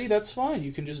steady, that's fine.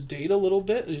 You can just date a little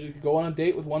bit. You can go on a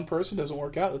date with one person. Doesn't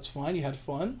work out. That's fine. You had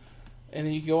fun. And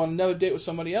then you can go on another date with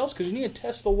somebody else because you need to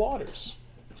test the waters.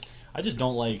 I just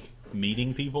don't like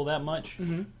meeting people that much.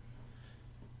 Mm-hmm.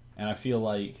 And I feel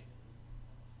like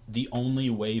the only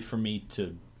way for me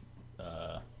to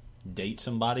date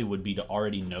somebody would be to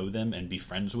already know them and be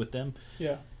friends with them.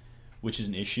 Yeah. Which is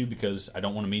an issue because I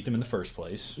don't want to meet them in the first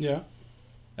place. Yeah.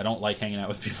 I don't like hanging out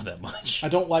with people that much. I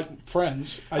don't like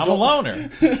friends. I'm a loner.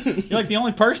 You're like the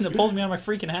only person that pulls me out of my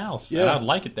freaking house. Yeah. And I'd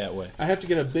like it that way. I have to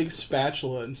get a big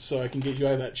spatula so I can get you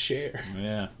out of that chair.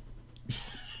 Yeah.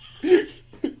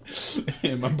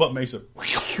 And my butt makes a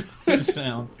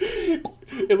sound.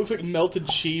 It looks like melted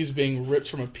cheese being ripped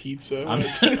from a pizza.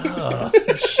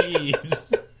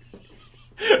 Cheese.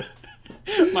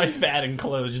 My fat and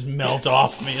clothes just melt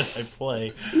off me as I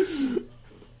play.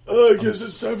 I guess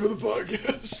it's time for the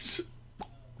podcast.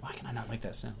 Why can I not make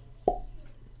that sound? Oh,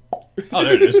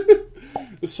 there it is.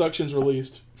 The suction's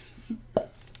released. There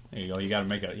you go. You gotta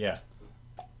make it, yeah.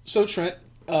 So, Trent,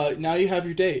 now you have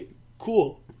your date.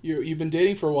 Cool. You've been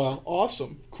dating for a while.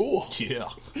 Awesome. Cool. Yeah.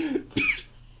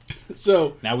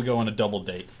 So now we go on a double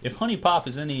date. If Honey Pop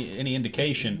is any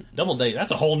indication, double date,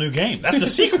 that's a whole new game. That's the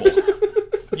sequel.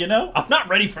 You know? I'm not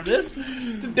ready for this.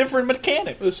 It's different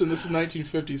mechanics. Listen, this is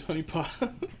 1950s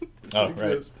honeypot. Oh,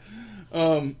 right.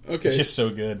 Okay. It's just so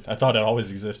good. I thought it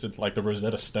always existed, like the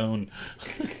Rosetta Stone.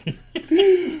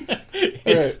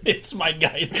 It's my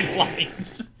guiding light.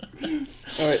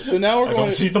 All right, so now we're I going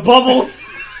don't see the bubbles.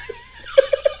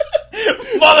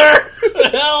 Mother,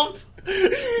 help!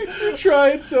 You're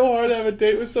trying so hard to have a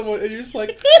date with someone, and you're just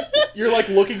like,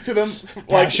 looking to them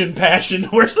like Passion.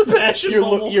 Where's the passion?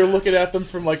 you're looking at them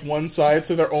from like one side,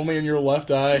 so they're only in your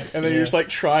left eye, and then you're just like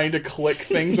trying to click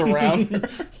things around.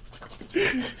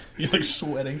 You're like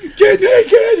sweating. Get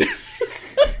naked!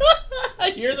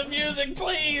 I hear the music,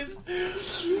 please.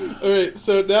 Alright,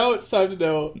 so now it's time to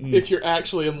know if you're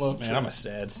actually in love. Man, I'm a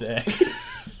sad sack.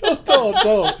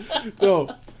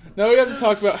 Don't. Now we have to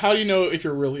talk about how do you know if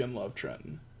you're really in love,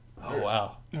 Trenton. Oh,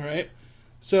 wow. Alright?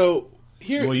 So,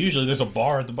 here... Well, usually there's a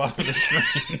bar at the bottom of the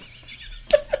screen.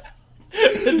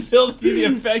 It tells you the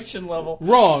affection level.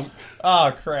 Wrong.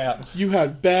 Oh, crap. You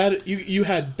had bad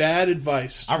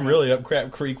advice. I'm really up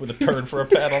Crap Creek with a turd for a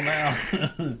paddle now.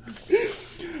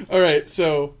 Alright,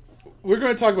 so we're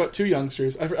going to talk about two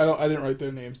youngsters. I didn't write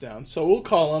their names down. So we'll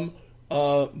call them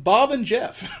Bob and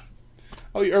Jeff.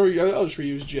 I'll just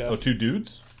reuse Jeff. Oh, two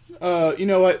dudes? You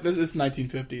know what? This is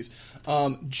 1950s.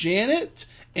 Janet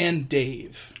and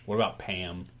Dave. What about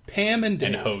Pam? Pam and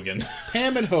Dave. And Hogan.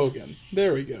 Pam and Hogan.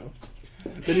 There we go.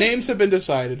 The names have been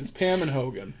decided. It's Pam and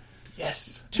Hogan.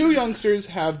 Yes. Two youngsters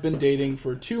have been dating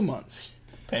for 2 months.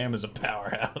 Pam is a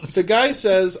powerhouse. The guy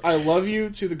says, I love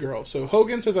you to the girl. So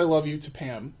Hogan says, I love you to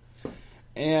Pam.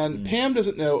 And Pam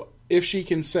doesn't know if she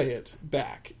can say it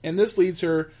back. And this leads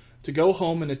her to go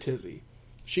home in a tizzy.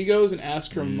 She goes and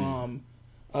asks her mom,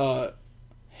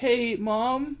 hey,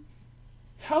 Mom,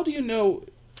 how do you know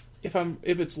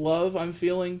if it's love I'm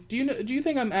feeling? Do you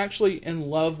think I'm actually in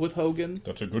love with Hogan?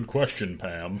 That's a good question,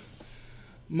 Pam.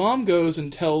 Mom goes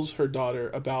and tells her daughter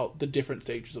about the different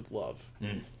stages of love.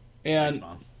 And Thanks,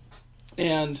 Mom.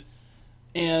 and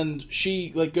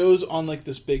she like goes on like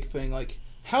this big thing like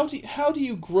how do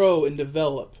you grow and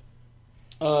develop?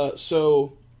 What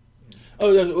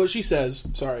she says,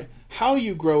 sorry, how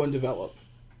you grow and develop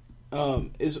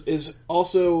is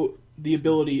also the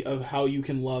ability of how you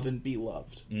can love and be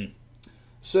loved.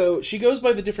 So she goes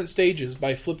by the different stages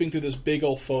by flipping through this big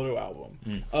old photo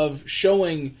album of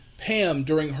showing Pam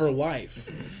during her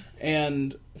life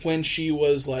and when she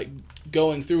was like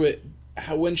going through it,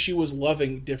 when she was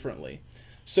loving differently.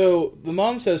 So the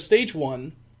mom says stage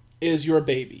 1 is you're a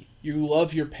baby. You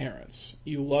love your parents.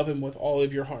 You love them with all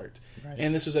of your heart. Right.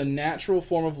 And this is a natural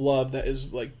form of love that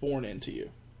is like born into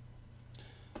you.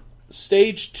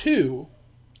 Stage 2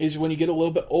 is when you get a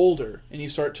little bit older and you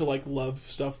start to like love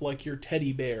stuff like your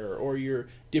teddy bear or your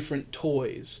different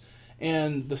toys.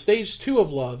 And the stage 2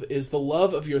 of love is the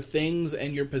love of your things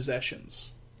and your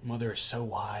possessions. Mother is so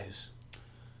wise.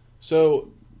 So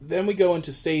then we go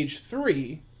into stage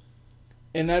 3,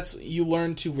 and that's you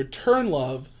learn to return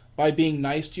love by being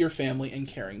nice to your family and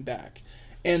caring back.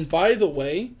 And by the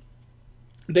way,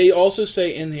 they also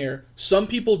say in here, some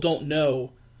people don't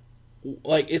know,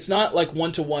 like it's not like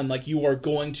 1-to-1, like you are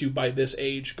going to, by this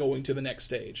age, going to the next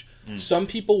stage. Some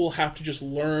people will have to just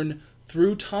learn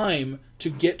through time to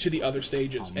get to the other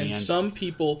stages. And some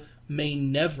people may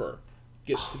never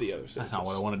get to the other stages. That's not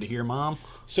what I wanted to hear, Mom.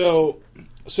 So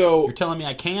You're telling me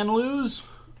I can lose?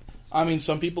 I mean,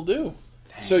 some people do.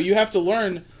 Dang. So you have to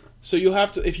learn. So you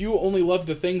have to, if you only love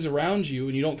the things around you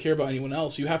and you don't care about anyone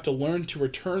else, you have to learn to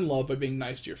return love by being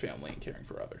nice to your family and caring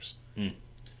for others.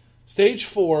 Stage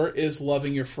 4 is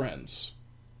loving your friends.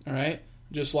 All right?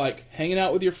 Just like hanging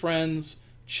out with your friends,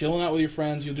 chilling out with your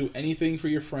friends. You'll do anything for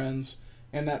your friends.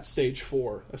 And that's stage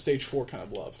 4, a stage 4 kind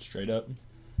of love. Straight up.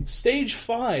 Stage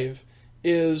 5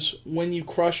 is when you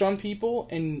crush on people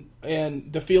and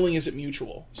the feeling isn't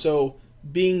mutual. So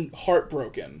being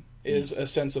heartbroken is a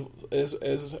sense of is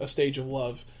a stage of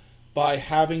love by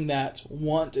having that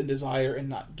want and desire and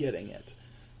not getting it.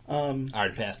 I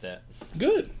already passed that.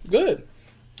 Good.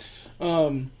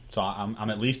 So I'm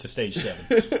at least to stage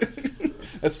 7.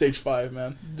 That's stage 5,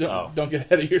 man. Don't get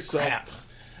ahead of yourself. Crap.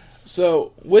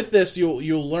 So with this,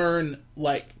 you'll learn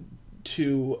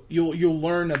you'll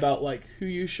learn about like who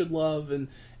you should love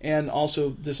and also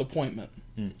disappointment.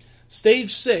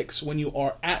 Stage 6, when you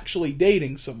are actually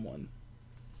dating someone.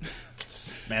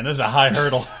 Man, this is a high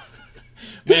hurdle.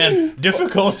 Man,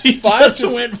 difficulty just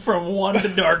went from 1 to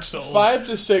Dark Souls. 5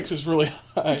 to 6 is really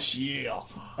high. Yeah.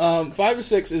 5 or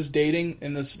 6 is dating,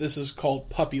 and this is called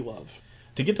puppy love.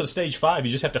 To get to stage 5,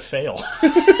 you just have to fail.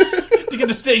 To get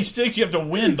to stage 6, you have to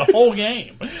win the whole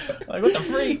game. Like, what the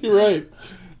freak? You're right.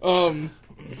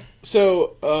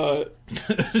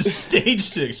 Stage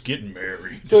 6, getting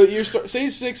married. So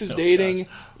stage 6 is dating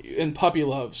and puppy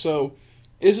love. So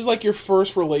this is like your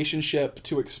first relationship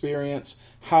to experience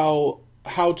how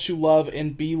to love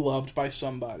and be loved by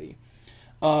somebody.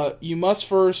 You must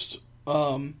first,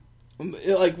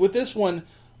 like with this one,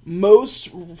 most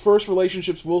first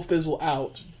relationships will fizzle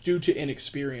out due to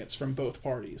inexperience from both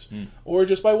parties, or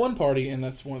just by one party, and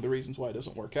that's one of the reasons why it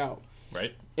doesn't work out.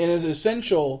 Right. It is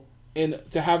essential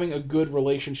to having a good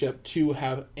relationship to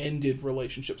have ended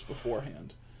relationships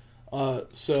beforehand.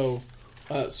 So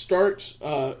start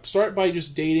by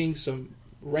just dating some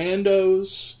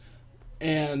randos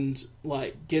and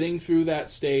like getting through that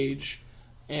stage,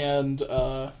 and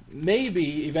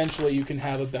maybe eventually you can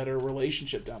have a better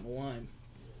relationship down the line.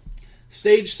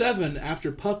 Stage 7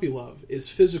 after puppy love is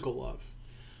physical love.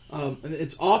 And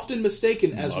it's often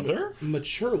mistaken as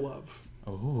mature love.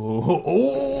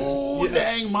 Oh, Yes.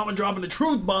 Dang, Mama dropping the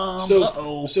truth bombs.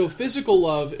 So physical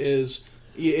love is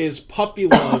puppy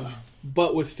love,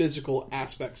 but with physical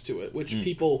aspects to it, which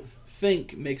people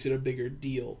think makes it a bigger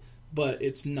deal, but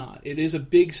it's not. It is a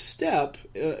big step,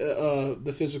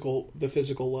 the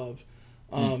physical love,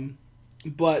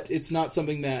 but it's not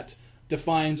something that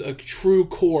defines a true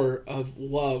core of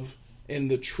love in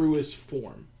the truest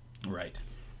form. Right.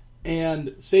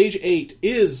 And stage 8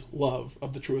 is love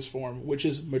of the truest form, which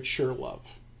is mature love.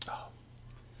 Oh.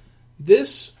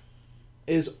 This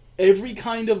is every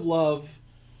kind of love,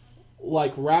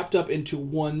 like wrapped up into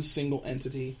one single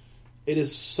entity. It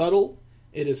is subtle,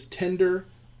 it is tender,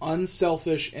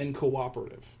 unselfish, and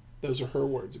cooperative. Those are her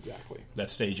words exactly.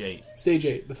 That's stage 8. Stage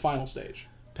 8, the final stage.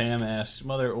 Pam asks,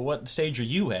 Mother, what stage are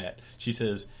you at? She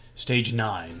says, stage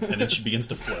 9. And then she begins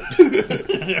to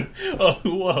flirt. Oh,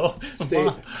 whoa.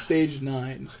 Stage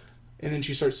 9. And then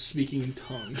she starts speaking in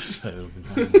tongues.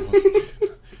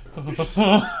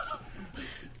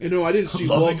 You know, I didn't see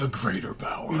Loving love. a greater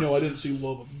power. You know, I didn't see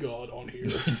love of God on here.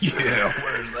 Yeah,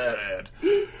 where's that at?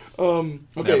 Okay.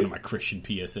 Happened to my Christian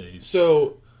PSAs.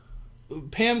 So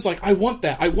Pam's like, I want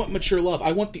that. I want mature love.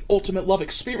 I want the ultimate love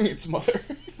experience, Mother.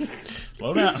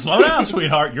 Slow down,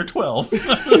 sweetheart. You're 12.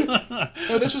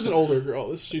 No, this was an older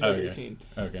girl. She's like 18.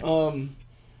 Okay.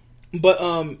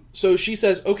 So she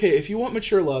says, okay, if you want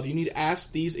mature love, you need to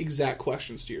ask these exact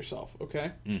questions to yourself,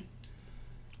 okay?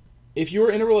 If you're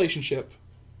in a relationship,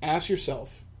 ask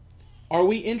yourself, are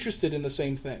we interested in the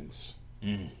same things?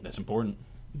 That's important.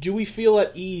 Do we feel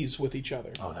at ease with each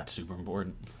other? Oh, that's super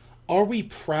important. Are we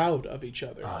proud of each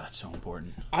other? Oh, that's so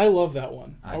important. I love that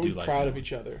one. I Are do we like proud that of one.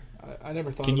 each other? I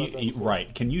never thought Can about you that before.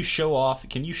 right? Can you show off?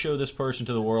 Can you show this person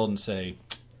to the world and say,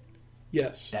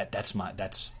 Yes. that's mine.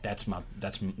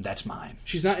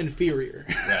 She's not inferior.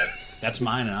 Right. That's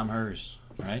mine and I'm hers.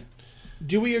 Right.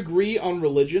 Do we agree on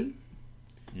religion?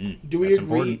 Do we That's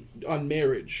agree on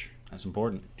marriage? That's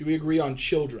important. Do we agree on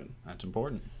children? That's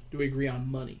important. Do we agree on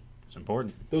money? It's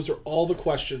important. Those are all the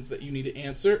questions that you need to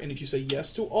answer, and if you say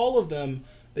yes to all of them,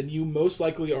 then you most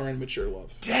likely are in mature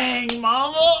love. Dang,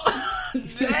 Mama!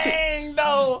 Dang,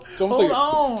 no! It's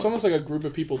almost like a group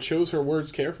of people chose her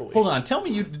words carefully. Hold on. Tell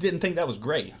me you didn't think that was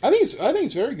great. I think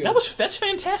it's very good. That's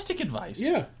fantastic advice.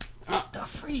 Yeah. What the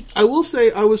freak? I will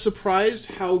say I was surprised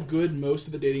how good most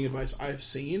of the dating advice I've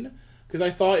seen, because I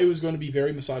thought it was going to be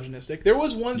very misogynistic. There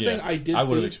was one thing I did see. I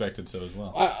would have expected so as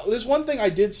well. There's one thing I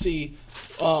did see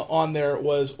on there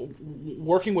was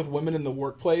working with women in the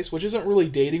workplace, which isn't really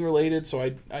dating related, so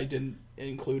I didn't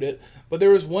include it. But there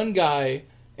was one guy,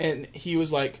 and he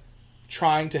was like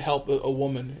trying to help a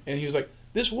woman, and he was like,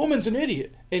 "This woman's an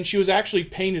idiot," and she was actually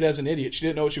painted as an idiot. She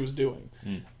didn't know what she was doing.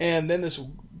 And then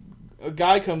a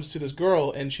guy comes to this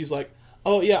girl, and she's like,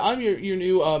 "Oh yeah, I'm your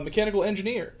new mechanical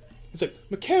engineer." He's like,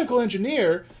 "Mechanical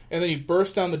engineer?" And then he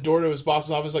bursts down the door to his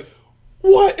boss's office like,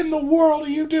 "What in the world are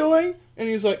you doing?" And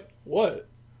he's like, "What?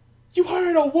 You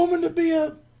hired a woman to be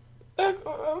an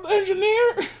engineer?"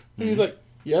 And he's like,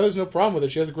 "Yeah, there's no problem with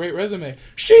it. She has a great resume.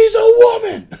 She's a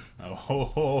woman!"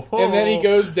 And then he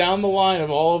goes down the line of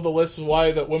all of the lists of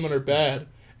why that women are bad.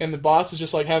 And the boss is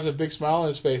just like, has a big smile on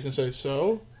his face and says,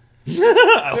 "So?"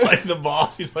 I like the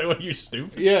boss. He's like, "What, are you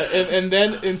stupid?" Yeah, and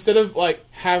then instead of like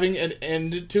having an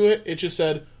end to it, it just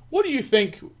said, "What do you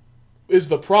think is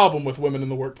the problem with women in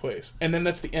the workplace?" And then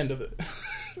that's the end of it.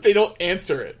 They don't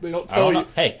answer it. They don't tell you.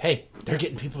 Hey, they're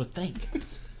getting people to think.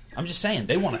 I'm just saying,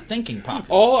 they want a thinking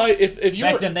populace. If you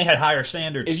Back were, then, they had higher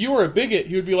standards. if you were a bigot,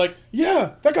 he would be like,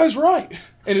 "Yeah, that guy's right,"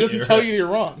 and it doesn't You're tell right. you you're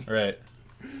wrong. Right.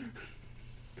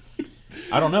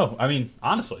 I don't know. I mean,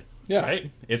 honestly. Yeah.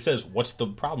 Right? It says, what's the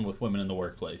problem with women in the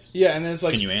workplace? Yeah, and then it's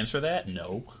like, Can you answer that?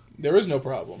 No. there is no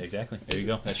problem. Exactly. There you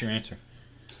go. That's your answer.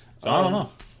 So I don't know.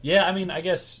 Yeah, I mean, I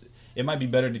guess it might be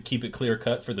better to keep it clear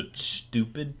cut for the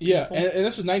stupid people. Yeah, and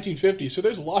this is 1950, so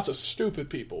there's lots of stupid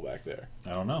people back there. I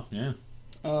don't know. Yeah.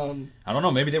 I don't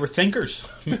know. Maybe they were thinkers.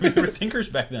 Maybe they were thinkers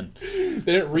back then. They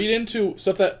didn't read into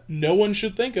stuff that no one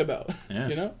should think about. Yeah.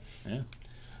 You know? Yeah.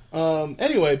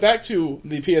 Anyway, back to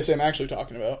the PSA I'm actually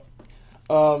talking about.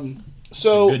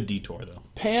 So Good detour, though.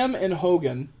 Pam and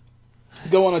Hogan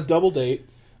go on a double date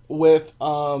with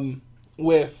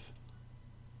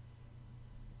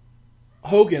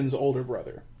Hogan's older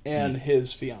brother and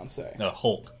his fiance.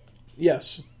 Hulk.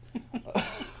 Yes.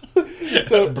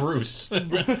 So Bruce.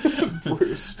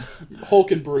 Bruce.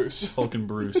 Hulk and Bruce. Hulk and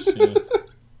Bruce.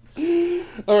 Yeah.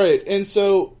 All right, and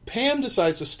so Pam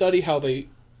decides to study how they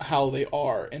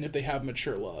are and if they have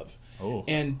mature love. Oh.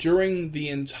 And during the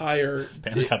entire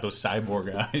Pam's got those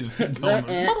cyborg eyes.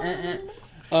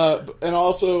 And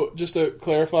also, just to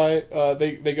clarify,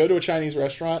 they go to a Chinese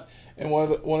restaurant, and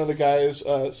one of the guys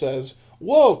says,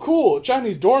 "Whoa, cool,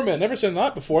 Chinese doorman. Never seen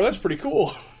that before. That's pretty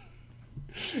cool."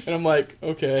 And I'm like,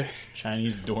 okay.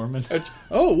 Chinese doorman.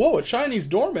 Whoa, a Chinese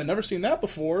doorman. Never seen that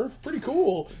before. Pretty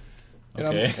cool. And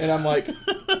Okay. I'm like,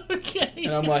 Okay.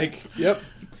 and I'm like, yep.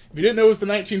 If you didn't know it was the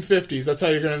 1950s, that's how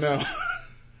you're gonna know.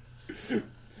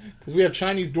 Because we have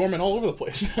Chinese doormen all over the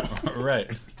place now. Right.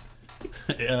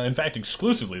 In fact,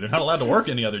 exclusively. They're not allowed to work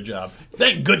any other job.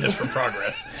 Thank goodness for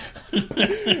progress.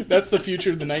 That's the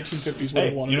future the 1950s would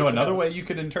have Hey, wanted. you know us to another have. way you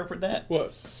could interpret that?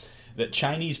 What? That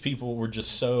Chinese people were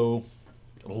just so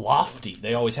lofty.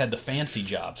 They always had the fancy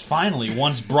jobs. Finally,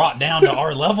 one's brought down to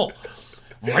our level.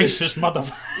 Racist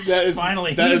motherfucker. That is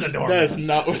Finally, that he's is, a doorman. that is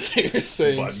not what they are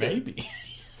saying. But sir. maybe.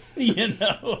 You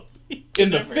know.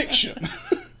 In the fiction.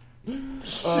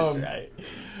 Right.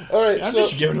 All right, I'm so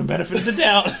just giving them benefit of the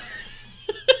doubt.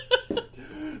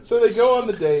 so they go on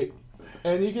the date,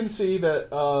 and you can see that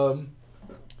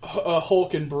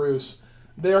Hulk and Bruce,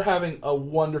 they're having a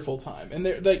wonderful time, and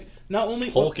they're like not only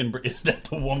Hulk and is that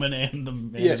the woman and the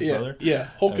man's brother? Yeah.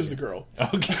 Hulk is Okay. the girl.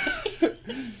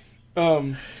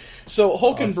 Okay. So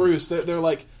Hulk and Bruce, they're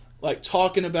like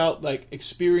talking about like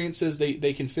experiences.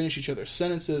 They can finish each other's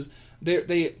sentences.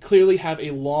 They clearly have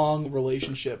a long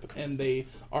relationship, and they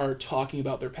are talking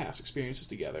about their past experiences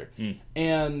together.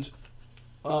 And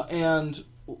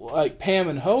like Pam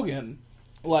and Hogan,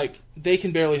 like they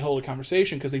can barely hold a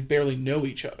conversation because they barely know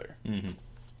each other.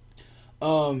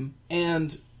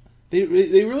 And they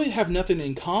really have nothing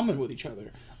in common with each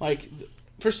other. Like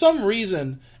for some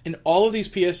reason, in all of these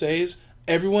PSAs,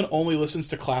 everyone only listens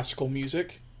to classical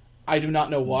music. I do not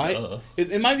know why. Duh.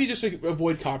 It might be just to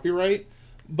avoid copyright,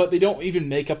 but they don't even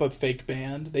make up a fake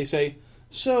band. They say,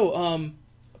 "So,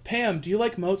 Pam, do you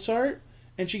like Mozart?"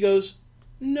 And she goes,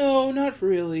 "No, not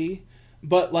really."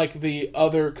 But like the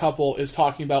other couple is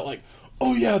talking about like,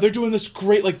 "Oh yeah, they're doing this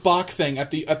great like Bach thing at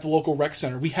the local rec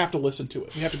center. We have to listen to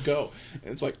it. We have to go."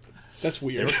 And it's like, that's They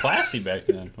weird. were classy back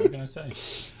then. What can I say?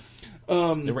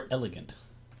 They were elegant.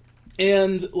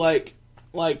 And like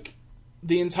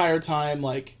the entire time,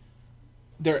 like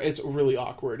it's really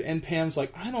awkward. And Pam's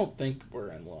like, "I don't think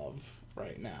we're in love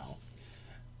right now."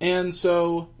 And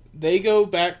so they go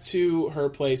back to her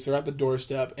place. They're at the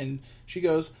doorstep, and she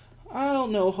goes, "I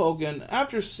don't know, Hogan.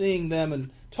 After seeing them and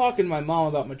talking to my mom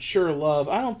about mature love,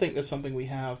 I don't think that's something we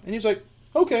have." And he's like,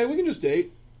 "Okay, we can just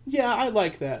date." "Yeah, I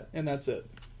like that." And that's it.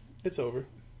 It's over.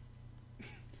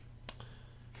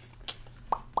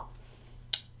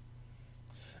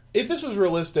 If this was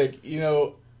realistic,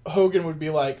 Hogan would be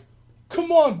like,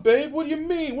 "Come on, babe, what do you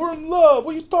mean? We're in love.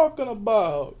 What are you talking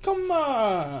about? Come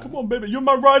on. Come on, baby. You're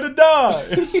my ride or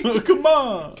die. Come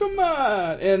on. Come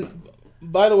on." And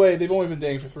by the way, they've only been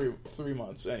dating for three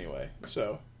months anyway.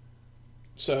 So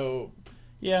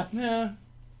Yeah. yeah.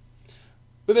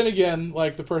 But then again,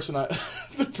 like the person I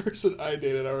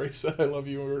dated already said I love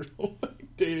you, and we were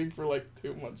like, dating for like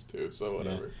 2 months too. So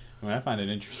whatever. Yeah. I mean, I find it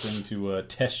interesting to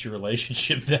test your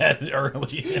relationship that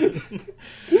early.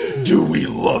 Do we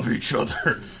love each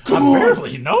other? I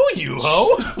barely know you,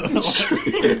 ho. Say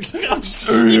it.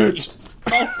 Say it.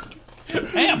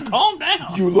 Pam, calm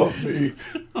down. You love me.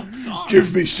 I'm sorry.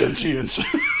 Give me sentience.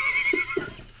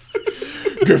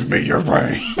 Give me your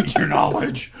brain, your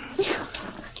knowledge.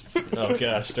 Oh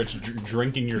gosh, starts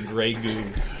drinking your gray goo.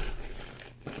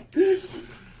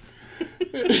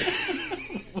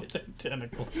 With their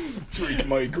tentacles. Drink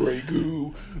my gray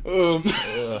goo.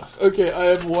 Okay, I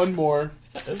have one more.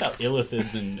 That's how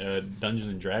illithids and Dungeons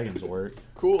and Dragons work.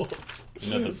 Cool.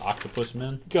 You know the octopus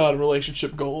men? God,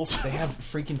 relationship goals. They have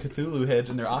freaking Cthulhu heads,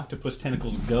 and their octopus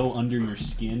tentacles go under your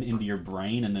skin into your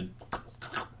brain, and then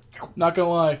Not gonna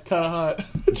lie, kind of hot.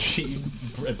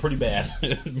 pretty bad.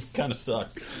 It kind of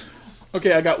sucks.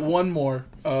 Okay, I got one more,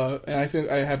 and I think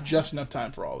I have just enough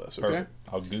time for all this. Okay, Perfect.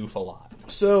 I'll goof a lot.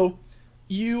 so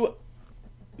you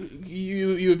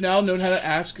have now known how to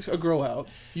ask a girl out.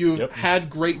 You've Yep. had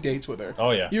great dates with her.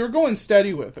 Oh, yeah. You were going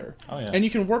steady with her. Oh, yeah. And you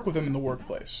can work with them in the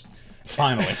workplace.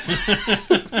 Finally.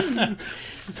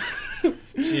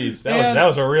 Jeez, that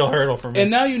was a real hurdle for me.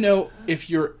 And now you know if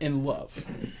you're in love.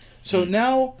 So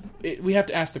now we have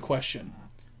to ask the question: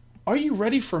 are you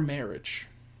ready for marriage?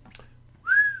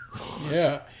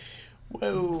 Yeah.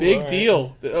 Whoa, Big all right.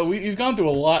 deal. You've gone through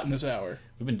a lot in this hour.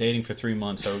 We've been dating for 3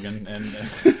 months, Hogan, and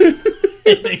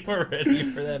I think we're ready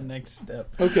for that next step.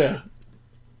 Okay.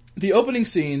 The opening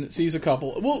scene sees a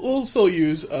couple. We'll still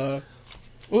use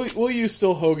we'll use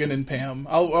still Hogan and Pam.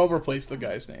 I'll replace the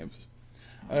guys' names.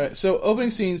 All right. So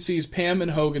opening scene sees Pam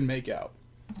and Hogan make out.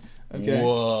 Okay.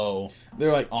 Whoa!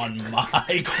 They're like On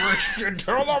my Christian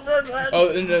television. oh,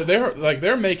 and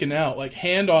they're making out like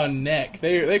hand on neck.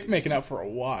 They're making out for a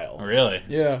while. Really?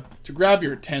 Yeah, to grab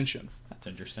your attention. That's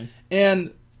interesting.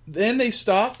 And then they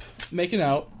stop making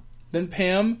out. Then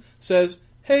Pam says,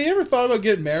 "Hey, you ever thought about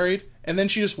getting married?" And then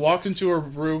she just walks into her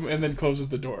room and then closes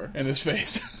the door in his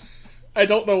face. I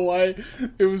don't know why.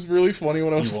 It was really funny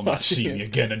when I was You will watching not see it. me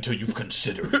again until you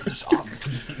consider this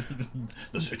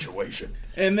the situation.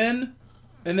 And then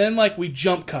like we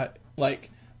jump cut. Like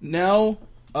now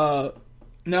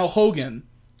Hogan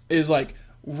is like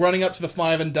running up to the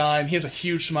five and dime. He has a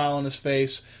huge smile on his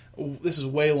face. This is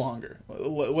way longer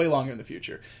in the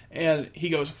future. And he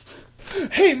goes,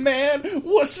 "Hey man,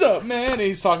 what's up, man?" And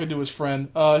he's talking to his friend.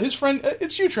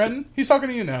 It's you, Trenton. He's talking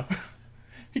to you now.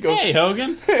 He goes, Hey,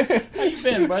 Hogan. How you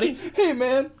been, buddy? "Hey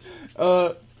man,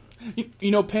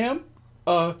 you know Pam?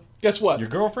 Guess what? Your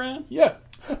girlfriend? Yeah,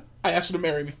 I asked her to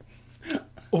marry me."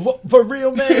 For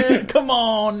real, man? Come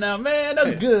on now, man.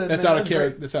 That's good. That's man. out of character.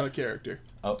 Great. That's out of character.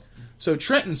 Oh, So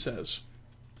Trenton says,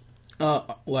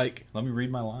 like, let me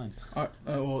read my line.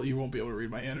 well, you won't be able to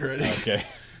read my handwriting. Okay.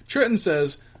 Trenton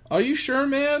says, "Are you sure,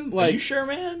 man? Like, Are you sure,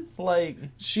 man? Like,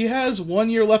 she has 1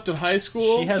 year left of high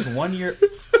school. she has 1 year.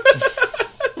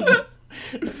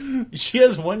 She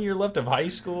has 1 year left of high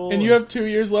school, and you have 2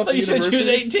 years left Oh, of you said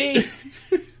university." she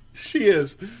was 18. She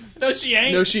is. No, she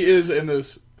ain't. No, she is in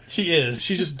this. She is.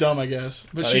 She's just dumb, I guess.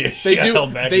 But Oh, yeah, she got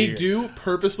held back a they year. do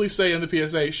purposely say in the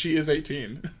PSA she is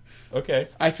 18. Okay.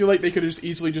 I feel like they could have just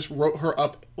easily just wrote her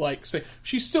up, like, say,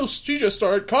 she just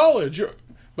started college.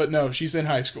 But no, she's in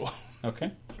high school.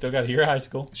 Okay. Still got a year of high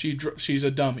school. She's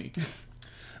a dummy.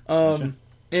 And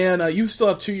you still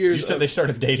have 2 years. You said they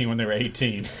started dating when they were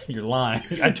 18. You're lying.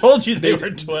 I told you they were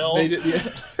 12. They did, yeah.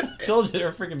 I told you they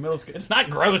were freaking middle school. It's not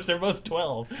gross. They're both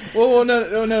 12. Well,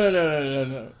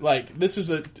 no. Like this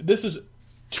is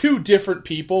two different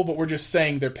people, but we're just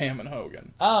saying they're Pam and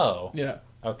Hogan. Oh. Yeah.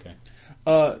 Okay.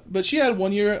 But she had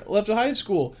 1 year left of high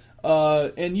school,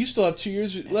 and you still have 2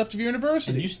 years left of your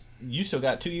university. And you still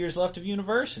got 2 years left of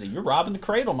university. You're robbing the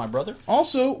cradle, my brother.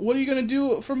 Also, what are you going to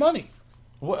do for money?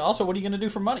 What are you going to do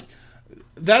for money?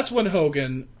 That's when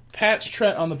Hogan pats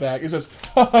Trent on the back. He says,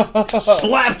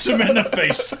 Slaps him in the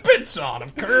face, spits on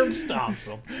him, curb stomps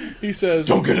him. he says,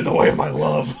 Don't get in the way of my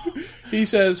love. he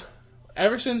says,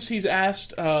 ever since he's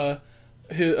asked Pam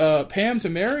to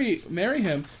marry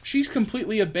him, she's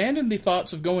completely abandoned the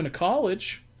thoughts of going to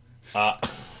college.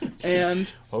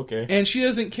 And Okay. and she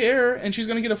doesn't care, and she's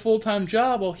going to get a full-time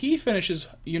job while he finishes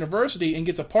university and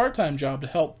gets a part-time job to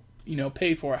help,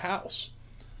 pay for a house.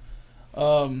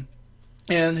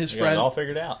 And his You got friend it all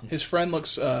figured out. His friend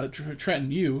looks,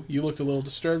 Trenton, you looked a little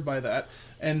disturbed by that.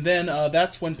 And then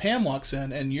that's when Pam walks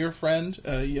in, and your friend,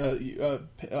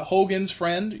 Hogan's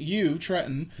friend, you,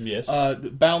 Trenton, Yes.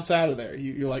 bounce out of there.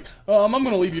 You're like, I'm going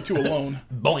to leave you two alone.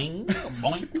 Boing,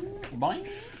 boing, boing.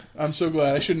 I'm so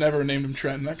glad. I should never have named him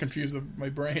Trenton. That confused my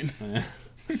brain.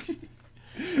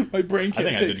 My brain can't I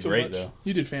think I take did so great, much. though.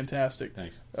 You did fantastic.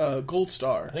 Thanks. Gold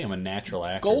star. I think I'm a natural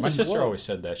actor. Golden My sister Globe. always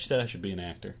said that. She said I should be an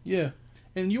actor. Yeah,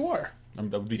 and you are. I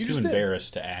would be You too just did.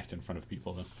 embarrassed to act in front of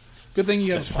people, though. Good thing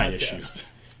you have That's a my podcast. issue.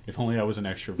 If only I was an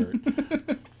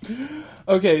extrovert.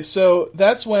 Okay, so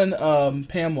that's when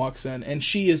Pam walks in, and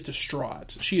she is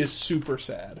distraught. She is super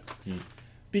sad.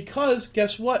 Because,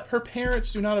 guess what? Her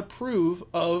parents do not approve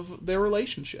of their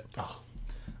relationship.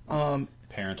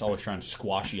 Parents always trying to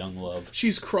squash young love.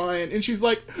 She's crying, and she's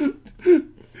like,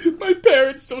 my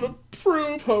parents don't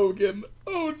approve, Hogan.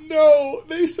 Oh no,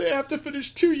 they say I have to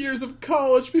finish 2 years of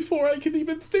college before I can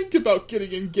even think about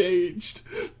getting engaged.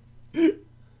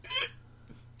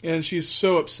 And she's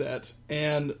so upset,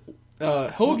 and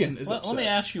Hogan is upset. Let me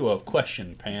ask you a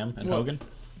question, Pam and What? Hogan.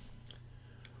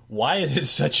 why is it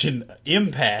such an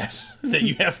impasse that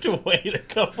you have to wait a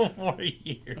couple more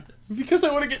years? Because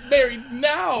I want to get married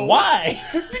now. Why?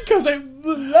 Because I'm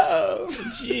in love.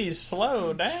 Jeez,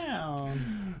 slow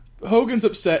down. Hogan's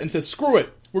upset and says, "Screw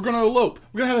it. We're going to elope.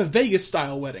 We're going to have a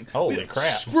Vegas-style wedding. Holy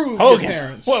crap. Screw Hogan. your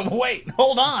parents." Well, wait,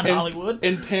 hold on, Hollywood.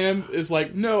 And Pam is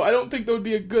like, "No, I don't think that would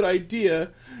be a good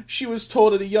idea. She was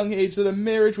told at a young age that a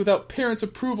marriage without parents'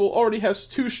 approval already has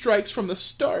 2 strikes from the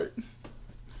start."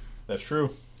 That's true.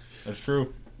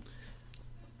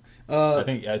 I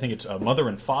think it's mother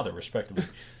and father, respectively.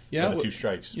 Yeah, the 2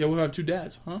 strikes. Yeah, we'll have 2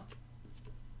 dads, huh?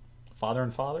 Father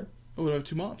and father? We'll have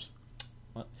 2 moms.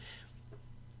 What?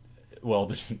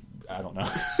 Well, I don't know.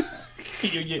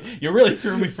 You really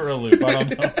threw me for a loop. I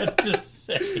don't know what to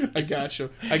say. I got you.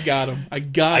 I got him. I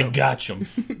got him.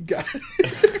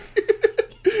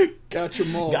 Got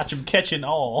you all. Got you catching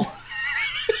all.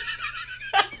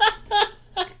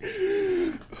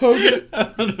 Hogan. I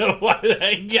don't know why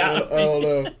that got me. I don't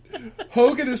know.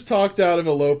 Hogan is talked out of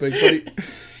eloping, but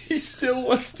he still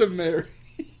wants to marry.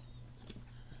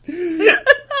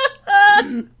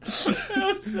 I'm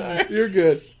sorry. You're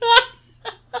good.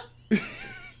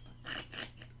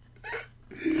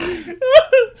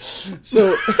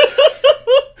 So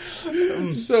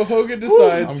Hogan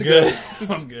decides to go.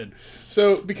 I'm good.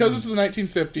 So because it's the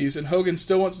 1950s and Hogan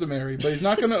still wants to marry, but he's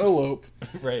not going to elope.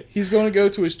 Right. He's going to go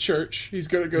to his church. He's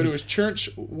going to go to his church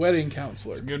wedding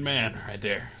counselor. It's a good man right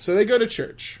there. So they go to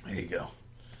church. There you go.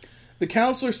 The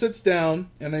counselor sits down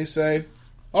and they say,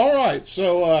 "All right,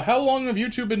 so how long have you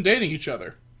 2 been dating each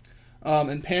other?"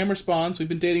 And Pam responds, "We've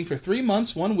been dating for 3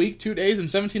 months, 1 week, 2 days,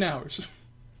 and 17 hours."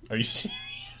 Are you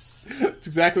serious? That's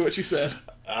exactly what she said.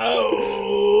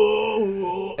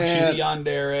 Oh, she's a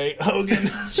yandere. Hogan,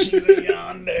 she's a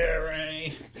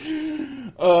yandere.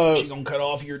 She gonna cut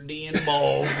off your D and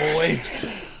balls, boy.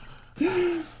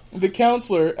 The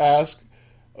counselor asks,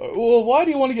 "Well, why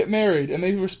do you want to get married?" And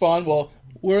they respond, "Well,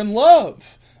 we're in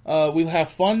love. We'll have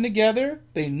fun together.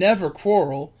 They never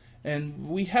quarrel, and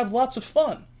we have lots of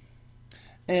fun."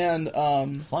 And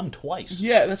fun twice.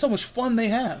 Yeah, that's how much fun they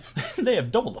have. They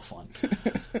have double the fun.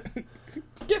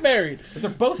 Get married. But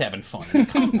they're both having fun in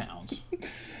compounds.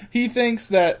 He thinks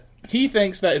that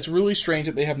it's really strange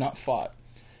that they have not fought,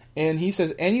 and he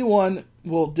says anyone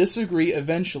will disagree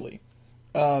eventually.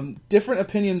 Different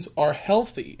opinions are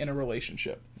healthy in a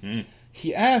relationship.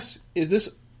 He asks, "Is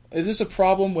this a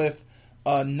problem with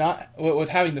with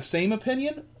having the same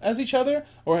opinion as each other,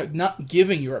 or not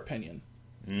giving your opinion?"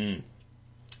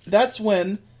 That's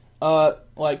when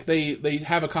they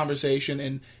have a conversation,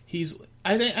 and he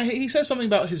says something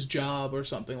about his job or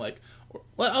something like.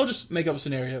 Well, I'll just make up a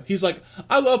scenario. He's like,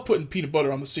 "I love putting peanut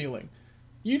butter on the ceiling.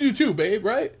 You do too, babe,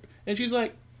 right?" And she's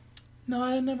like, "No,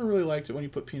 I never really liked it when you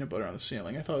put peanut butter on the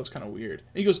ceiling. I thought it was kind of weird."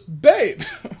 And he goes, "Babe,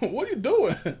 what are you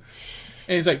doing?" And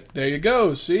he's like, "There you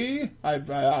go. See,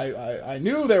 I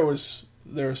knew there was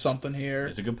something here."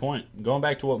 It's a good point. Going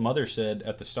back to what Mother said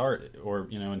at the start, or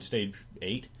in stage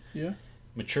 8. Yeah.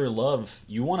 Mature love,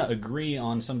 you want to agree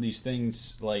on some of these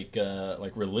things like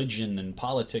religion and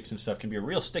politics and stuff can be a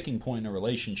real sticking point in a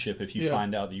relationship if you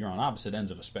find out that you're on opposite ends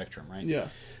of a spectrum, right? Yeah.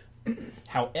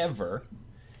 However,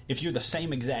 if you're the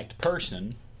same exact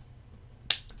person,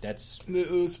 what's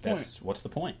the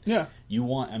point? Yeah.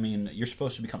 You're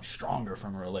supposed to become stronger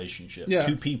from a relationship. Yeah.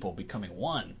 2 people becoming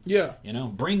one. Yeah.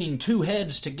 Bringing 2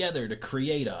 heads together to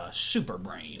create a super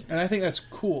brain. And I think that's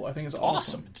cool. I think it's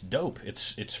awesome. It's dope.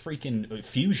 It's freaking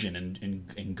fusion and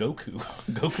Goku.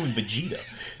 Goku and Vegeta.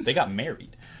 They got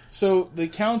married. So the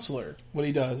counselor, what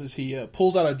he does is he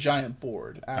pulls out a giant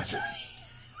board after.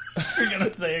 You're going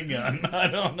to say a gun. I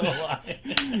don't know why.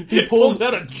 He pulls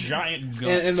out a giant gun.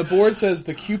 And the board says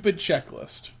the Cupid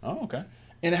checklist. Oh, okay.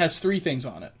 And it has 3 things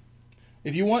on it.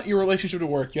 If you want your relationship to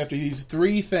work, you have to do these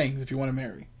 3 things if you want to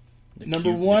marry.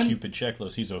 Number 1... The Cupid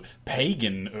checklist. He's a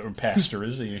pagan pastor,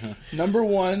 is he? Number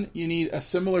 1, you need a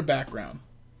similar background.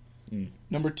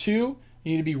 Number 2, you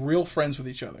need to be real friends with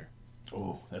each other.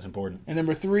 Oh, that's important. And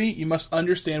number 3, you must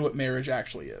understand what marriage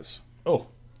actually is. Oh.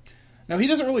 Now, he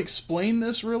doesn't really explain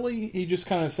this, really. He just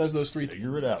kind of says those 3 things.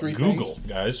 Figure it out. 3 Google, things.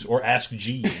 guys. Or ask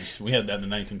Jeeves. We had that in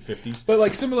the 1950s.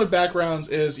 But, similar backgrounds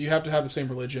is you have to have the same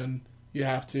religion. You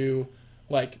have to,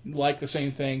 like the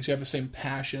same things. You have the same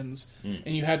passions.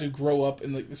 And you had to grow up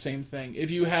in, the same thing. If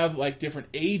you have, different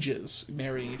ages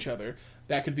marrying each other,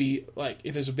 that could be,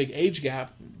 if there's a big age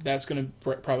gap, that's going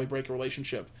to probably break a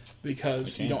relationship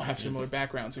because you don't have similar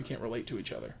backgrounds and can't relate to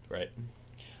each other. Right.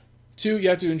 2, you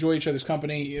have to enjoy each other's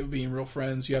company, being real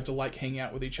friends. You have to like hanging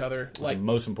out with each other. That's Like the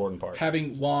most important part.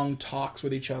 having long talks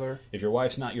with each other. If your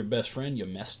wife's not your best friend, you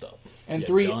messed up. And you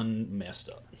 3, done messed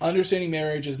up. understanding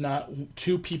marriage is not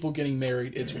 2 people getting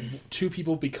married. It's 2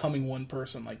 people becoming one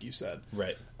person, like you said.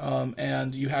 Right.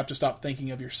 And you have to stop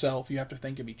thinking of yourself. You have to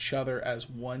think of each other as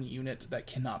one unit that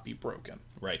cannot be broken.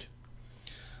 Right.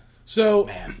 So,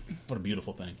 Man, what a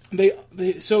beautiful thing.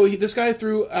 This guy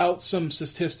threw out some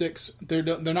statistics. They're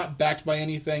not backed by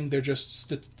anything. They're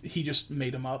just he just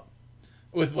made them up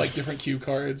with like different cue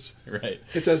cards. Right.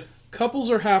 It says couples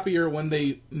are happier when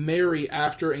they marry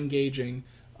after engaging.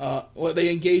 They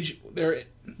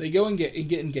go and get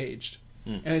engaged,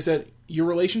 and they said your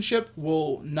relationship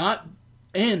will not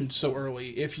end so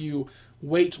early if you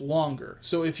wait longer.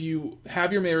 So if you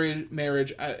have your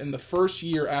marriage in the first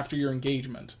year after your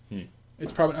engagement,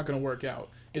 it's probably not going to work out.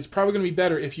 It's probably going to be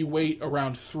better if you wait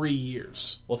around 3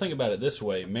 years. Well, think about it this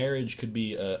way. Marriage could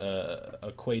be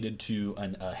equated to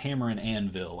a hammer and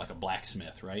anvil, like a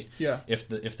blacksmith, right? Yeah. If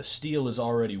the steel is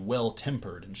already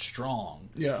well-tempered and strong,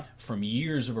 Yeah. from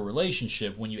years of a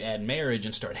relationship, when you add marriage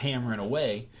and start hammering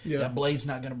away, that blade's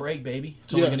not going to break, baby.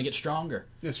 It's only going to get stronger.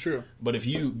 That's true. But if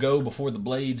you go before the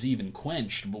blade's even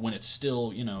quenched, but when it's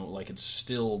still, like it's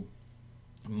still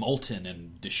molten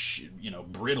and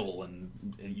brittle, and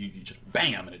you just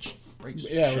bam, and it just breaks.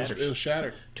 Yeah, shatters. it was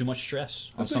shattered. Too much stress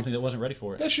on That's something that wasn't ready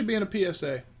for it. That should be in a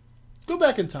PSA. Go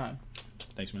back in time.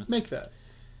 Thanks, man. Make that.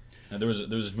 Now, there was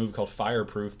this movie called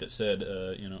Fireproof that said,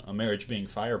 a marriage being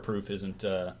fireproof isn't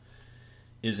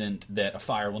that a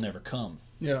fire will never come.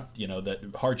 Yeah. That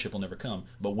hardship will never come,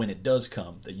 but when it does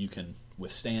come, that you can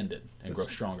withstand it and grow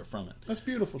stronger from it. That's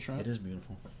beautiful, Trent. It is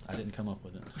beautiful. I didn't come up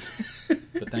with it,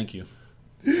 but thank you.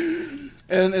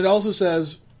 And it also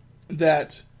says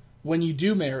that when you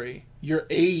do marry, your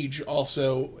age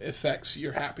also affects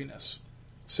your happiness.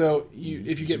 So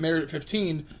if you get married at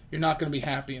 15, you're not going to be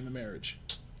happy in the marriage.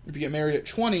 If you get married at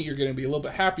 20, you're going to be a little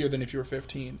bit happier than if you were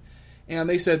 15. And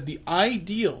they said the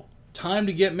ideal time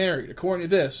to get married, according to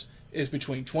this, is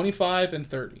between 25 and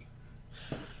 30.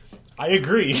 I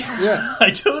agree. Yeah. I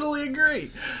totally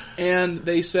agree. And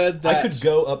they said that I could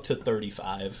go up to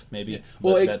 35, maybe. Yeah.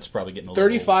 Well, Well, that's probably getting a little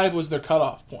 35 was their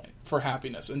cutoff point for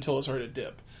happiness until it started to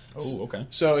dip. Oh, okay.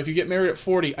 So if you get married at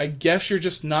 40, I guess you're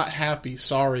just not happy.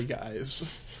 Sorry, guys.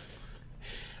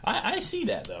 I see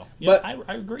that, though. But I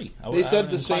agree. They said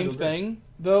the same thing,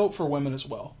 though, for women as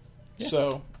well. Yeah.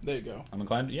 So there you go. I'm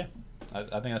inclined to, yeah. I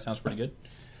think that sounds pretty good.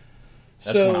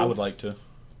 That's So, when I would like to.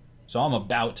 So I'm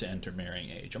about to enter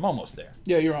marrying age. I'm almost there.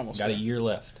 Yeah, you're almost Got there. a year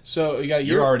left. So you got a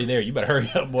year. You're already there. You better hurry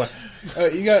up, boy.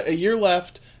 You got a year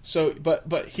left. So,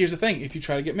 but here's the thing: if you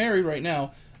try to get married right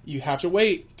now, you have to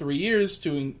wait 3 years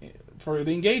for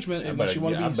the engagement unless you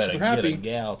want to be super happy. Get a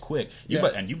gal quick. You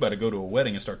Yeah. better go to a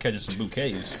wedding and start catching some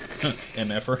bouquets,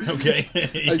 MFer. Okay.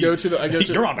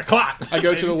 You're on the clock. I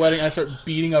go to the wedding. I start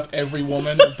beating up every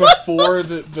woman before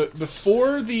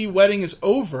before the wedding is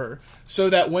over, so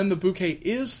that when the bouquet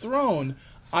is thrown,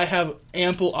 I have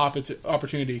ample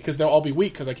opportunity because they'll all be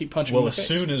weak because I keep punching them in the face.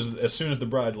 As soon as the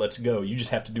bride lets go, you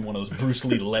just have to do one of those Bruce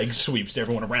Lee leg sweeps to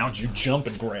everyone around you. Jump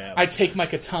and grab. I take my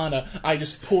katana. I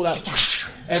just pull it out.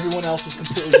 Everyone else is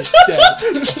completely just dead.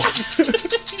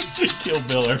 Kill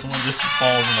Bill. Everyone just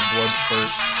falls in a blood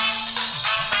spurt.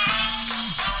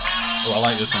 Oh, I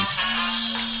like this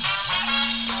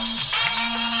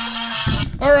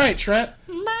one. All right, Trent.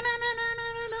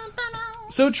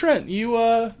 So, Trent,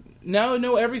 you now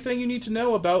know everything you need to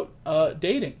know about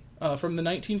dating from the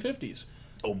 1950s.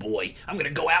 Oh boy, I'm gonna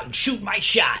go out and shoot my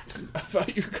shot.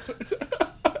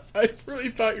 I really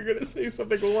thought you were going to say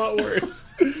something a lot worse.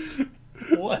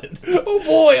 What? Oh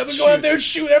boy, I'm going to go out there and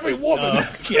shoot every woman.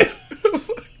 Okay.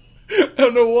 I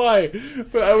don't know why,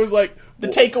 but I was like... The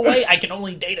takeaway, I can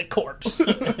only date a corpse.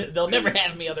 They'll never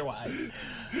have me otherwise.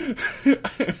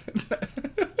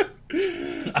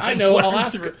 I know,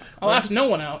 I'll ask no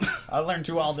one out. I learned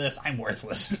through all this, I'm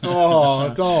worthless.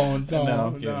 Oh, don't.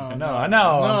 No, I'm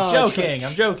joking.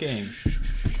 I'm joking.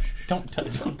 Don't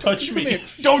touch me.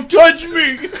 Don't touch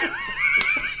me.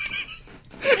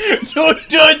 Don't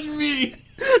touch me.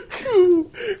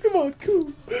 Cool. Come on,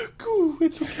 cool.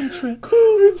 It's okay, Trent.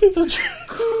 It's okay.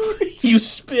 Cool. You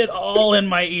spit all in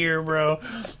my ear, bro.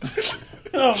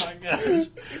 Oh my gosh.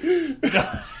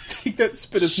 Take that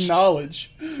spit as knowledge.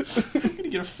 I'm gonna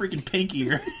get a freaking pink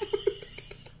ear.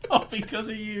 All because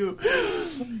of you.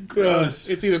 Gross.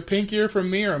 It's either pink ear from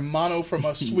me or mono from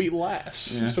a sweet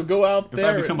lass. Yeah. So go out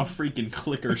there. If I become a freaking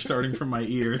clicker starting from my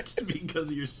ear, it's because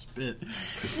of your spit.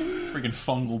 Freaking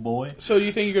fungal boy. So do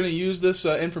you think you're going to use this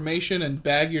information and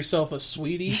bag yourself a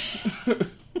sweetie?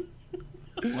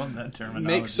 Love that terminology.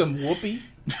 Make some whoopee.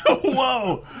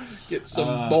 Whoa! Get some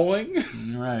boing.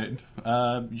 Right.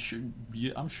 Sure,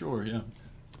 yeah, I'm sure, yeah.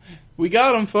 We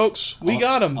got them, folks. We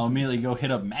got them. I'll immediately go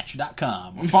hit up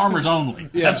Match.com. Farmers only.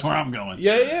 Yeah. That's where I'm going.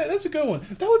 Yeah, that's a good one.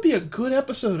 That would be a good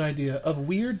episode idea of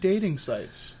weird dating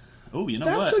sites. Oh, you know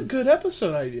That's what? a good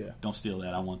episode idea. Don't steal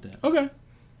that. I want that. Okay.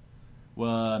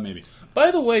 Well, maybe.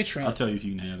 By the way, Trent. I'll tell you if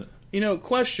you can have it.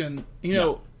 Question.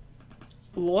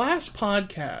 Last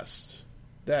podcast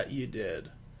that you did,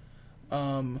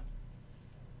 I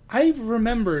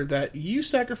remember that you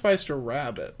sacrificed a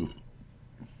rabbit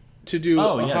to do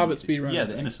a Hobbit speedrun. Yeah,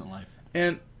 the Innocent Life.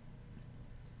 And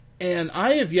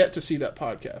I have yet to see that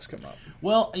podcast come up.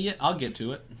 Well, yeah, I'll get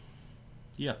to it.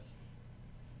 Yeah.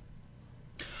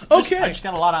 Okay. I just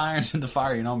got a lot of irons in the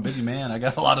fire. I'm a busy man. I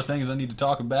got a lot of things I need to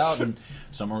talk about, and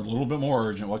some are a little bit more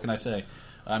urgent. What can I say?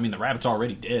 I mean, the rabbit's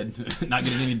already dead. Not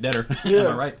getting any deader. Yeah.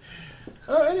 Am I right?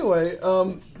 Anyway,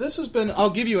 this has been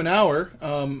I'll Give You an Hour.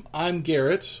 I'm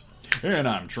Garrett. And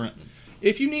I'm Trenton.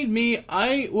 If you need me,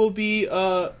 I will be,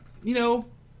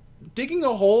 digging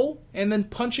a hole and then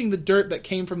punching the dirt that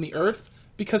came from the earth,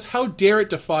 because how dare it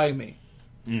defy me?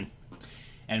 Mm.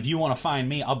 And if you want to find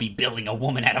me, I'll be building a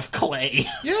woman out of clay.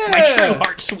 Yeah! My true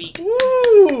heart sweet.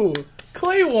 Woo!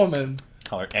 Clay Woman.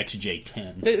 Call her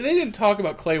XJ10. They didn't talk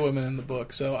about Clay Women in the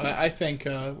book, so I think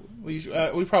we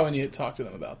probably need to talk to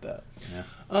them about that. Yeah.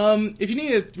 If you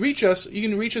need to reach us, you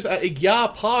can reach us at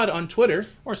YaPod on Twitter.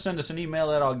 Or send us an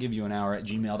email at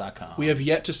I'llGiveYouAnHour@gmail.com. We have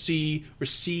yet to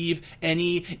receive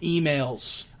any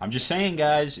emails. I'm just saying,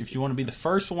 guys, if you want to be the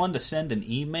first one to send an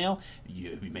email,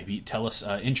 you maybe tell us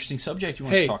an interesting subject you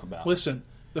want us to talk about. Listen,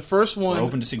 the first one... We're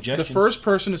open to suggestions. The first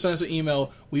person to send us an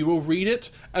email, we will read it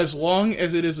as long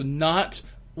as it is not,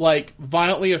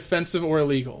 violently offensive or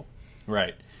illegal.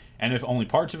 Right. And if only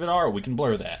parts of it are, we can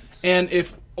blur that.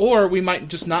 Or we might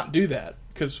just not do that,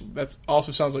 because that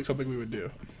also sounds like something we would do.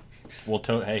 We'll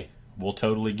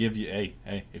totally give you... Hey,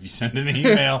 if you send an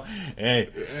email,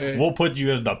 we'll put you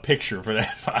as the picture for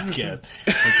that podcast.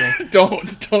 Okay? Don't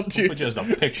We'll do... put you as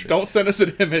the picture. Don't send us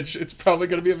an image. It's probably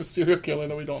going to be of a serial killer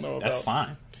that we don't know about. That's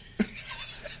fine.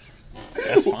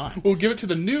 That's fine. We'll give it to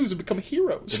the news and become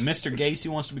heroes. If Mr. Gacy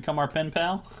wants to become our pen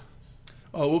pal...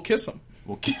 Oh, we'll kiss him.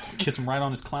 We'll kiss him right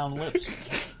on his clown lips.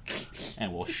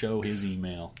 And we'll show his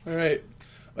email. All right.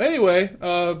 Anyway,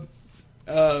 bye.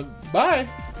 Bye.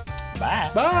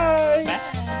 Bye. Bye.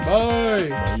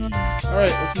 Bye. All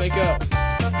right, let's make up.